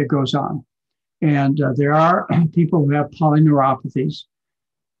that goes on. And there are people who have polyneuropathies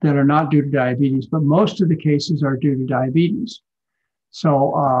that are not due to diabetes, but most of the cases are due to diabetes.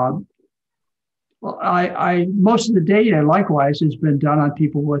 So most of the data, likewise, has been done on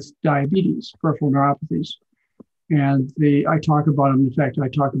people with diabetes, peripheral neuropathies. And I talk about them. In fact, I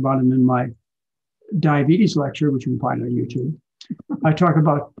talk about them in my diabetes lecture, which you can find on YouTube. I talk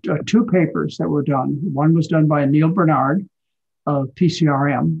about 2 papers that were done. One was done by Neil Bernard of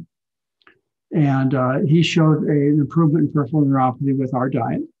PCRM, and he showed an improvement in peripheral neuropathy with our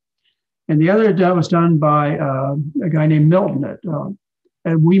diet. And the other was done by a guy named Milton at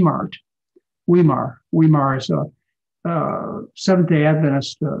Weimar. Weimar is a Seventh-day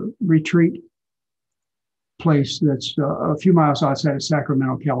Adventist retreat place that's a few miles outside of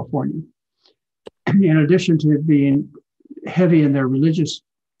Sacramento, California. In addition to being heavy in their religious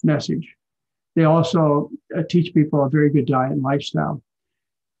message, they also teach people a very good diet and lifestyle.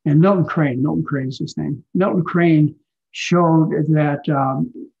 And Milton Crane is his name. Milton Crane showed that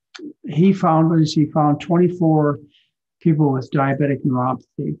he found 24 people with diabetic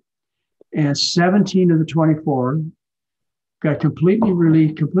neuropathy, and 17 of the 24 got complete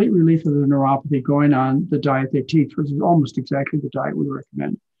relief of the neuropathy going on the diet they teach, which is almost exactly the diet we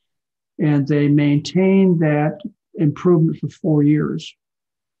recommend. And they maintained that improvement for 4 years.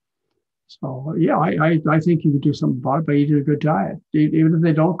 So yeah, I think you could do something about it by eating a good diet, even if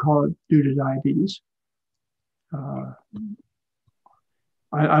they don't call it due to diabetes.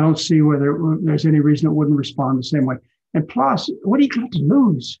 I don't see whether there's any reason it wouldn't respond the same way. And plus, what do you got to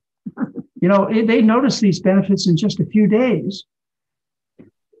lose? They notice these benefits in just a few days.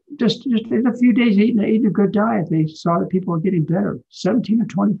 Just in a few days eating a good diet, they saw that people were getting better. 17 or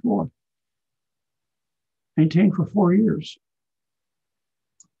 24. Maintained for 4 years.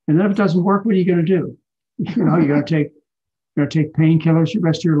 And then if it doesn't work, what are you going to do? You're going to take painkillers the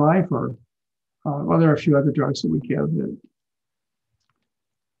rest of your life, or there are a few other drugs that we give that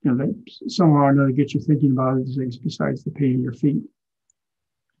that somehow or another get you thinking about other things besides the pain in your feet.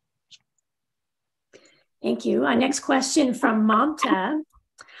 Thank you. Next question from Mamta.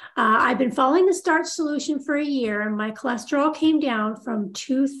 I've been following the starch solution for a year, and my cholesterol came down from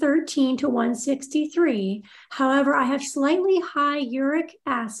 213 to 163. However, I have slightly high uric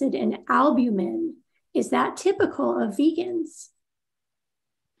acid and albumin. Is that typical of vegans?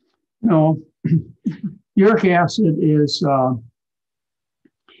 No, uric acid is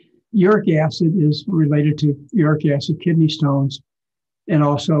related to uric acid kidney stones and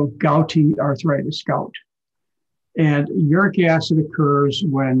also gouty arthritis, gout. And uric acid occurs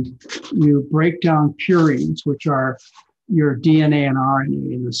when you break down purines, which are your DNA and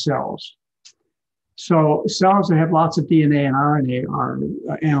RNA in the cells. So cells that have lots of DNA and RNA are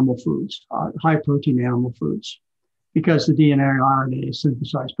animal foods, high protein animal foods, because the DNA and RNA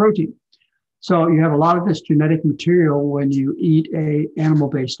synthesize protein. So you have a lot of this genetic material when you eat a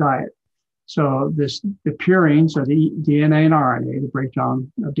animal-based diet. So the purines are the DNA and RNA, the breakdown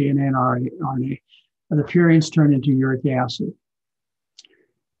of DNA and RNA. And the purines turn into uric acid.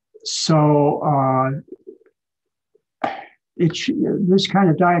 So this kind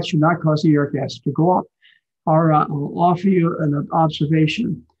of diet should not cause the uric acid to go up. I'll offer you an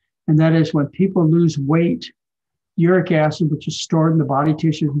observation, and that is when people lose weight, uric acid, which is stored in the body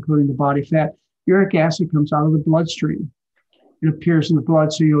tissues, including the body fat, uric acid comes out of the bloodstream. It appears in the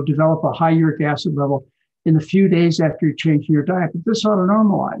blood, so you'll develop a high uric acid level in the few days after you change your diet. But this ought to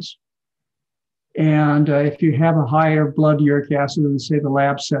normalize. And if you have a higher blood uric acid than, say, the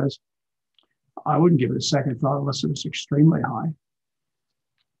lab says, I wouldn't give it a second thought unless it was extremely high.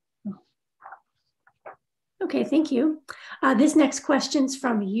 Okay, thank you. This next question's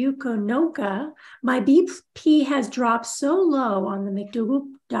from Yukonoka. My BP has dropped so low on the McDougall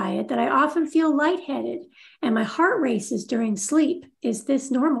diet that I often feel lightheaded and my heart races during sleep. Is this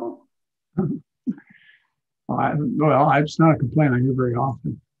normal? Well, it's not a complaint I hear very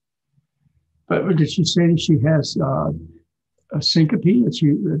often. But did she say that she has a syncope, that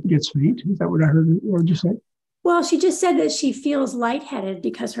she gets faint? Is that what I heard you say? Well, she just said that she feels lightheaded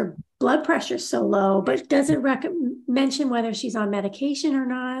because her blood pressure is so low, but doesn't mention whether she's on medication or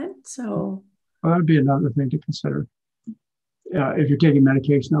not. So, well, that'd be another thing to consider. If you're taking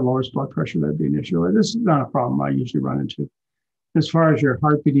medication that lowers blood pressure, that'd be an issue. This is not a problem I usually run into. As far as your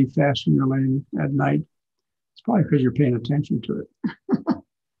heart beating fast when you're laying at night, it's probably because you're paying attention to it.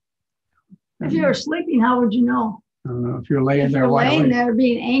 If you were sleeping, how would you know? I don't know. If you're laying if there, you're laying there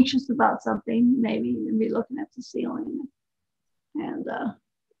being anxious about something, maybe you'd be looking at the ceiling, and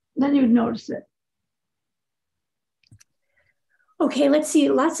then you'd notice it. Okay, let's see.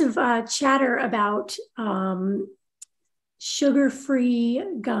 Lots of chatter about sugar-free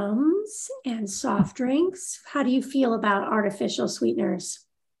gums and soft drinks. How do you feel about artificial sweeteners?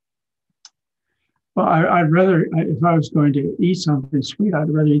 Well, I'd rather, if I was going to eat something sweet, I'd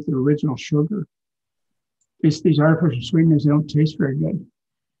rather eat the original sugar. These artificial sweeteners, they don't taste very good.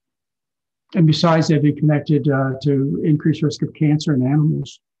 And besides, they've been connected to increased risk of cancer in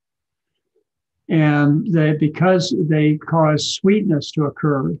animals. And because they cause sweetness to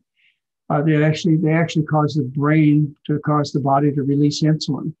occur, they actually cause the brain to cause the body to release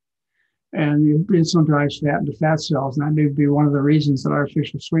insulin. And the insulin drives fat into fat cells. And that may be one of the reasons that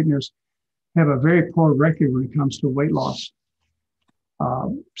artificial sweeteners have a very poor record when it comes to weight loss.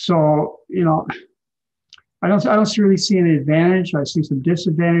 So, I don't really see any advantage. I see some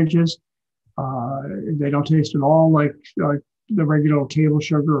disadvantages. They don't taste at all like the regular table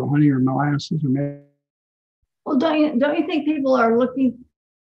sugar or honey or molasses or milk. Well, don't you think people are looking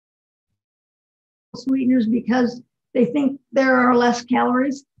for sweeteners because they think there are less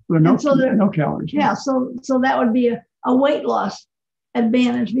calories? Well, no calories. Yeah, so that would be a weight loss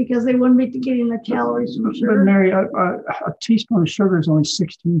advantage because they wouldn't be getting the calories from sugar. But Mary, a teaspoon of sugar is only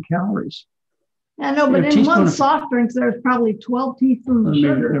 16 calories. I know, but in one soft drink, there's probably 12 teaspoons of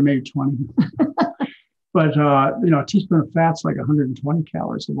sugar. There may be 20. But, a teaspoon of fat's like 120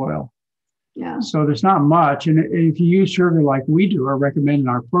 calories of oil. Yeah. So there's not much. And if you use sugar like we do or recommend in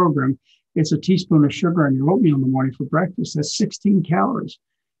our program, it's a teaspoon of sugar in your oatmeal in the morning for breakfast. That's 16 calories.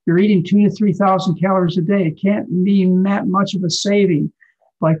 You're eating 2,000 to 3,000 calories a day. It can't mean that much of a saving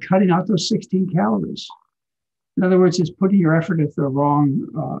by cutting out those 16 calories. In other words, it's putting your effort into the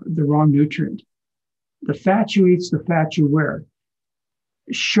wrong nutrient. The fat you eat is the fat you wear.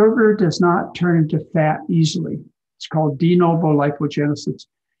 Sugar does not turn into fat easily. It's called de novo lipogenesis.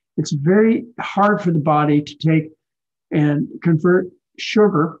 It's very hard for the body to take and convert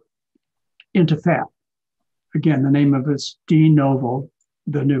sugar into fat. Again, the name of it's de novo,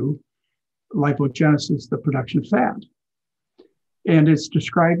 the new, lipogenesis, the production of fat. And it's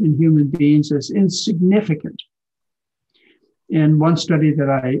described in human beings as insignificant. In one study that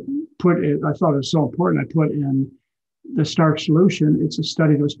I thought it was so important, I put in the starch solution. It's a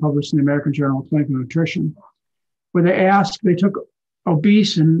study that was published in the American Journal of Clinical Nutrition, where they took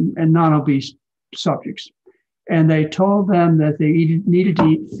obese and non-obese subjects, and they told them that they needed to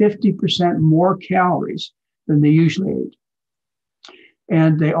eat 50% more calories than they usually ate.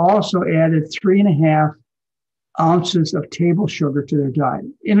 And they also added 3.5 ounces of table sugar to their diet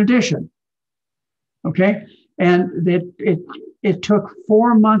in addition. Okay. And it took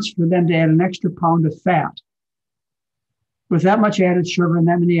 4 months for them to add an extra pound of fat with that much added sugar and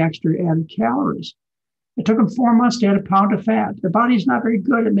that many extra added calories. It took them 4 months to add a pound of fat. The body's not very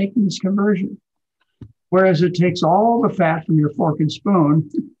good at making this conversion. Whereas it takes all the fat from your fork and spoon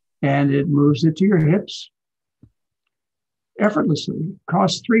and it moves it to your hips effortlessly. It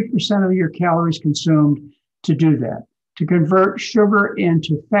costs 3% of your calories consumed to do that. To convert sugar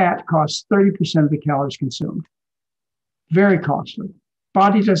into fat costs 30% of the calories consumed. Very costly.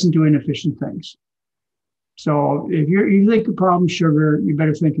 Body doesn't do inefficient things. So if you think the problem is sugar, you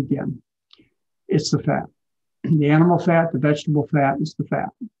better think again. It's the fat. The animal fat, the vegetable fat is the fat.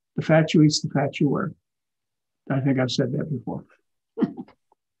 The fat you eat is the fat you wear. I think I've said that before.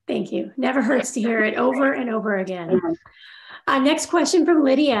 Thank you. Never hurts to hear it over and over again. Next question from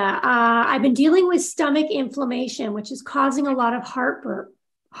Lydia. I've been dealing with stomach inflammation, which is causing a lot of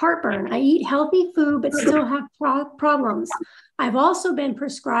heartburn. I eat healthy food, but still have problems. I've also been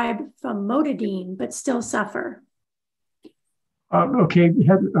prescribed famotidine, but still suffer. Okay,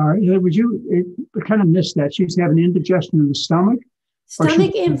 Heather, would you kind of miss that? She's having indigestion in the stomach?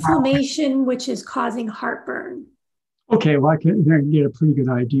 Stomach inflammation, which is causing heartburn. Okay, well, I can get a pretty good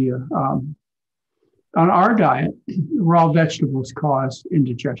idea. On our diet, raw vegetables cause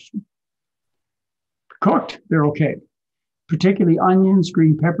indigestion. Cooked, they're okay. Particularly onions,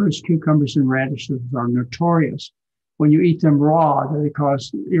 green peppers, cucumbers, and radishes are notorious. When you eat them raw, they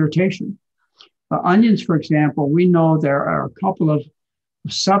cause irritation. Onions, for example, we know there are a couple of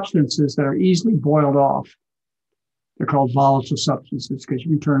substances that are easily boiled off. They're called volatile substances because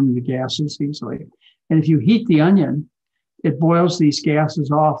you can turn them into gases easily. And if you heat the onion, it boils these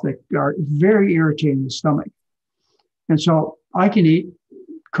gases off that are very irritating in the stomach. And so I can eat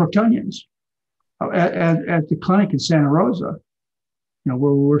cooked onions. At the clinic in Santa Rosa, where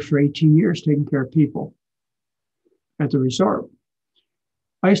we were for 18 years taking care of people at the resort,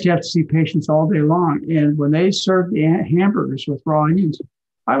 I used to have to see patients all day long. And when they served the hamburgers with raw onions,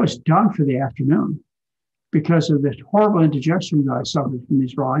 I was done for the afternoon because of the horrible indigestion that I suffered from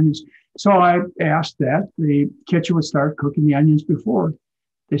these raw onions. So I asked that the kitchen would start cooking the onions before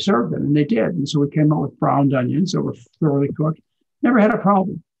they served them, and they did. And so we came out with browned onions that were thoroughly cooked. Never had a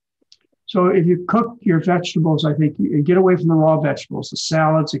problem. So if you cook your vegetables, I think you get away from the raw vegetables, the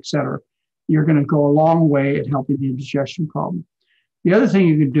salads, et cetera, you're going to go a long way at helping the indigestion problem. The other thing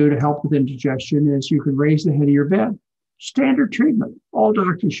you can do to help with indigestion is you can raise the head of your bed. Standard treatment. All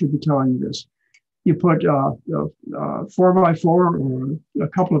doctors should be telling you this. You put 4x4 or a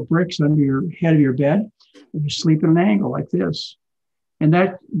couple of bricks under your head of your bed, and you sleep at an angle like this. And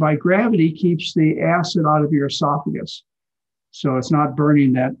that, by gravity, keeps the acid out of your esophagus. So it's not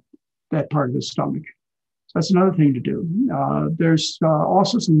burning that part of the stomach. So that's another thing to do. There's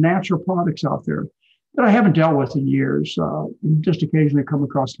also some natural products out there that I haven't dealt with in years. Just occasionally come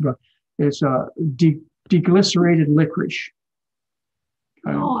across them. It's deglycerated licorice.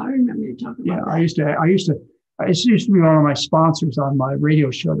 I remember you talking about that. It used to be one of my sponsors on my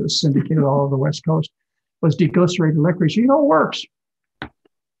radio show that was syndicated all over the West Coast, was deglycerated licorice. It works.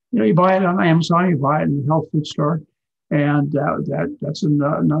 You buy it on Amazon, you buy it in the health food store, and that's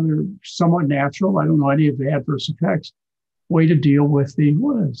another somewhat natural, I don't know any of the adverse effects, way to deal with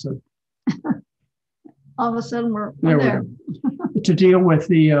all of a sudden we're there. To deal with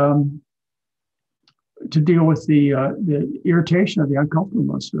the irritation of the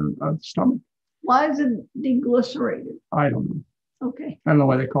uncomfortableness of the stomach. Why is it deglycerated? I don't know. Okay. I don't know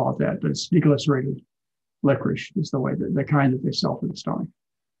why they call it that, but it's deglycerated licorice is the kind that they sell for the stomach.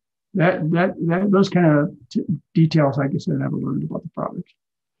 Those kind of details, I guess I never learned about the product.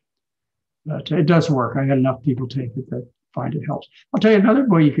 But it does work. I had enough people take it that find it helps. I'll tell you another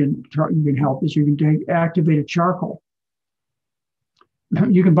way you can help is you can take activated charcoal.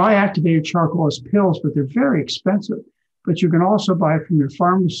 You can buy activated charcoal as pills, but they're very expensive. But you can also buy it from your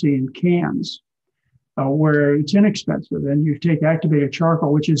pharmacy in cans, where it's inexpensive. And you take activated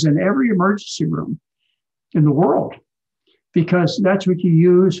charcoal, which is in every emergency room in the world, because that's what you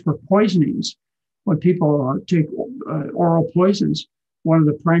use for poisonings. When people take oral poisons, one of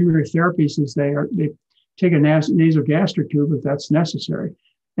the primary therapies is they take a nasogastric tube if that's necessary,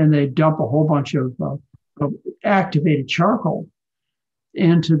 and they dump a whole bunch of activated charcoal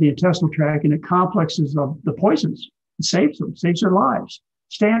into the intestinal tract, and it complexes of the poisons, It saves them, saves their lives.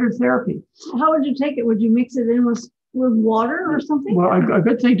 Standard therapy. How would you take it? Would you mix it in with water or something? Well, a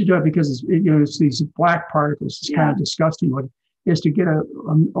good thing to do it because it's these black particles. It's kind of disgusting. What is to get a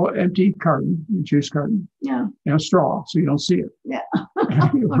empty carton, a juice carton, and a straw so you don't see it. Yeah.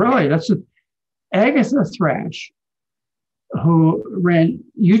 Really, that's Agatha Thrash, who ran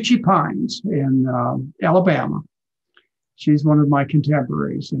Uchee Pines in Alabama. She's one of my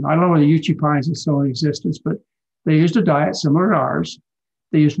contemporaries. And I don't know whether Uchee Pines is still in existence, but they used a diet similar to ours.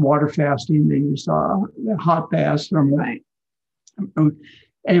 They used water fasting. They used hot baths. Right.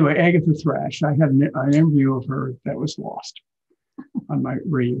 Anyway, Agatha Thrash, I had an interview of her that was lost on my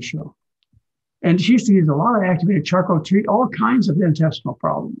radio show. And she used to use a lot of activated charcoal to treat all kinds of intestinal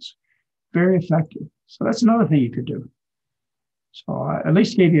problems. Very effective. So that's another thing you could do. So I at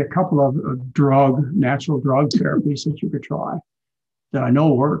least gave you a couple of natural drug therapies that you could try that I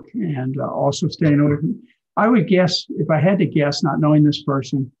know work, and also staying away from. I would guess, if I had to guess, not knowing this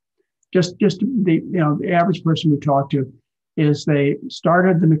person, just the average person we talk to, is they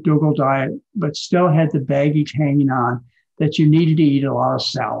started the McDougall diet, but still had the baggage hanging on that you needed to eat a lot of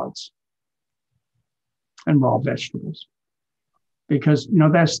salads and raw vegetables. Because,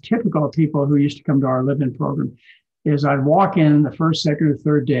 that's typical of people who used to come to our live-in program, is I'd walk in the first, second, or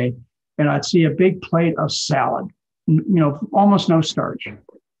third day, and I'd see a big plate of salad, almost no starch.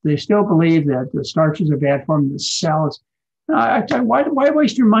 They still believe that the starches are bad for them, the salads. I tell you, why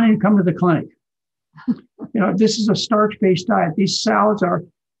waste your money to come to the clinic? This is a starch-based diet. These salads are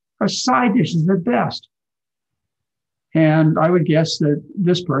side dishes at best. And I would guess that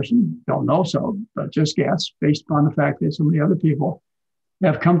this person, don't know so, but just guess, based upon the fact that so many other people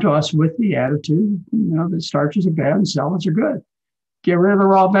have come to us with the attitude, that starches are bad and salads are good. Get rid of the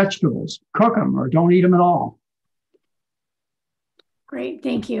raw vegetables, cook them, or don't eat them at all. Great,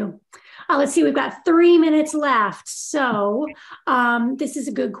 thank you. Let's see, we've got 3 minutes left. So this is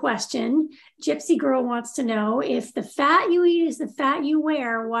a good question. Gypsy Girl wants to know, if the fat you eat is the fat you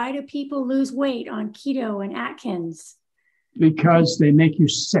wear, why do people lose weight on keto and Atkins? Because they make you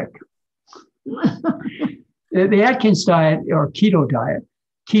sick. The Atkins diet or keto diet,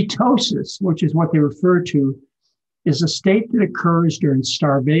 ketosis, which is what they refer to, is a state that occurs during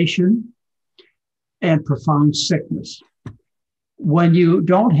starvation and profound sickness. When you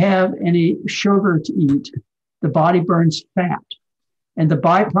don't have any sugar to eat, the body burns fat. And the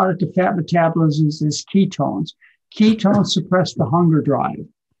byproduct of fat metabolism is ketones. Ketones suppress the hunger drive.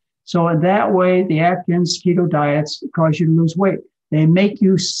 So in that way, the Atkins keto diets cause you to lose weight. They make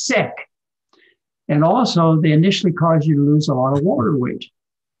you sick. And also, they initially cause you to lose a lot of water weight.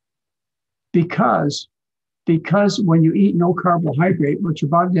 Because when you eat no carbohydrate, what your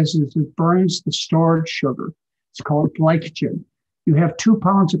body does is it burns the stored sugar. It's called glycogen. You have 2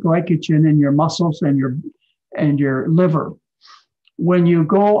 pounds of glycogen in your muscles and your liver. When you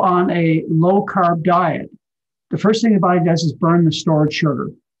go on a low carb diet, the first thing the body does is burn the stored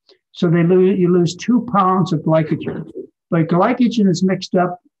sugar. So you lose 2 pounds of glycogen. But glycogen is mixed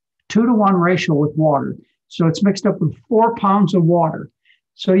up 2-to-1 ratio with water. So it's mixed up with 4 pounds of water.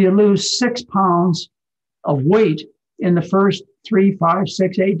 So you lose 6 pounds of weight in the first 3, 5,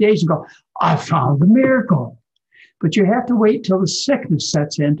 6, 8 days and go, I found the miracle. But you have to wait till the sickness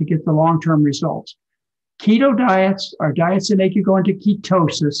sets in to get the long-term results. Keto diets are diets that make you go into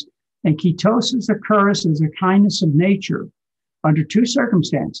ketosis, and ketosis occurs as a kindness of nature under 2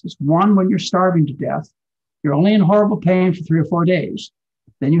 circumstances. One, when you're starving to death, you're only in horrible pain for 3 or 4 days.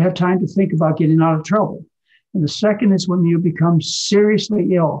 Then you have time to think about getting out of trouble. And the second is when you become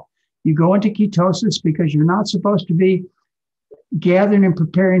seriously ill. You go into ketosis because you're not supposed to be gathering and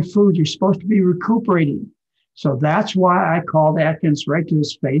preparing food. You're supposed to be recuperating. So that's why I called Atkins right to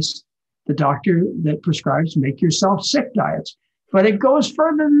his face, the doctor that prescribes make yourself sick diets. But it goes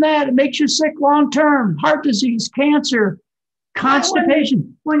further than that. It makes you sick long-term, heart disease, cancer,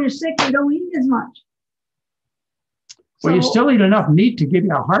 constipation. When you're sick, you don't eat as much. Well, you still eat enough meat to give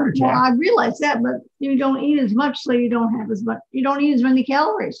you a heart attack. Well, I realize that, but you don't eat as much, so you don't have as much. You don't eat as many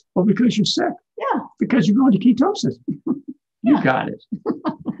calories. Well, because you're sick. Yeah. Because you're going to ketosis. You got it.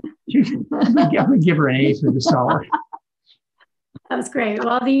 I'm going to give her an A for this hour. That was great.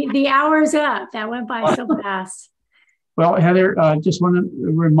 Well, the hour's up. That went by so fast. Well, Heather, just want to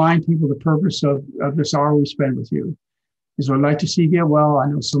remind people the purpose of this hour we spend with you is we'd like to see you get well. I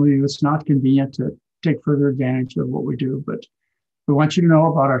know some of you, it's not convenient to take further advantage of what we do, but we want you to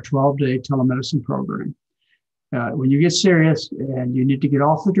know about our 12-day telemedicine program. When you get serious and you need to get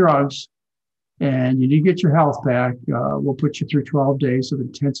off the drugs and you need to get your health back, we'll put you through 12 days of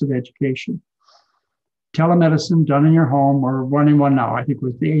intensive education. Telemedicine done in your home. We're running one now. I think it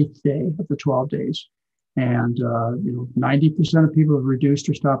was the 8th day of the 12 days. And 90% of people have reduced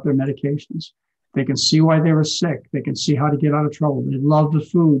or stopped their medications. They can see why they were sick. They can see how to get out of trouble. They love the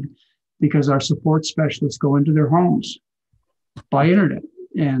food because our support specialists go into their homes by internet.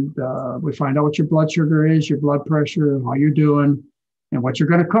 And we find out what your blood sugar is, your blood pressure, how you're doing, and what you're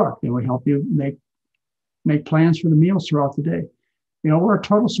going to cook. And we help you make plans for the meals throughout the day. We're a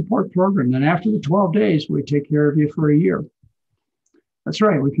total support program. Then after the 12 days, we take care of you for a year. That's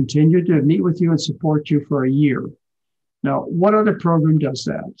right. We continue to meet with you and support you for a year. Now, what other program does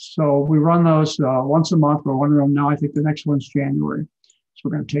that? So we run those once a month. We're running them now. I think the next one's January. So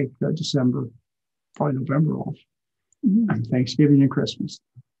we're going to take December, probably November off. And Thanksgiving and Christmas.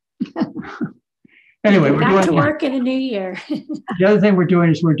 Anyway, we're back to work in a new year. The other thing we're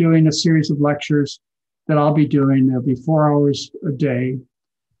doing is we're doing a series of lectures that I'll be doing. There'll be 4 hours a day,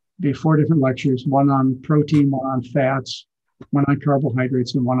 be 4 different lectures, one on protein, one on fats, one on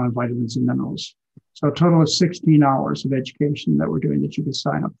carbohydrates, and one on vitamins and minerals. So a total of 16 hours of education that we're doing that you can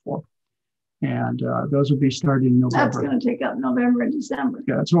sign up for. And those will be starting in November. That's going to take up November and December.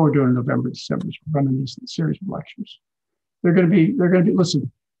 Yeah, that's what we're doing in November, December. We're running these series of lectures. They're going to be,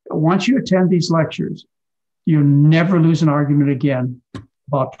 listen, once you attend these lectures, you'll never lose an argument again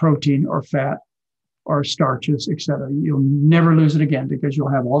about protein or fat or starches, et cetera. You'll never lose it again because you'll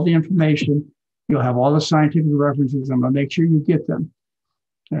have all the information. You'll have all the scientific references. I'm going to make sure you get them.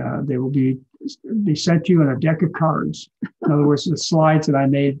 They will be sent to you in a deck of cards. In other words, the slides that I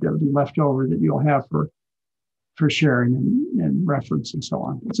made that will be left over that you'll have for sharing and reference and so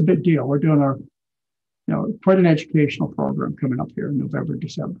on. It's a big deal. We're doing quite an educational program coming up here in November,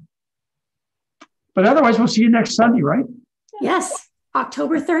 December. But otherwise, we'll see you next Sunday, right? Yes,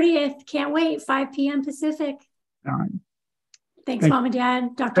 October 30th. Can't wait. 5 p.m. Pacific. All right. Thanks, Mom and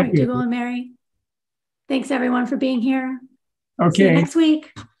Dad, Dr. McDougall and Mary. Thanks, everyone, for being here. Okay. See you next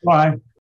week. Bye.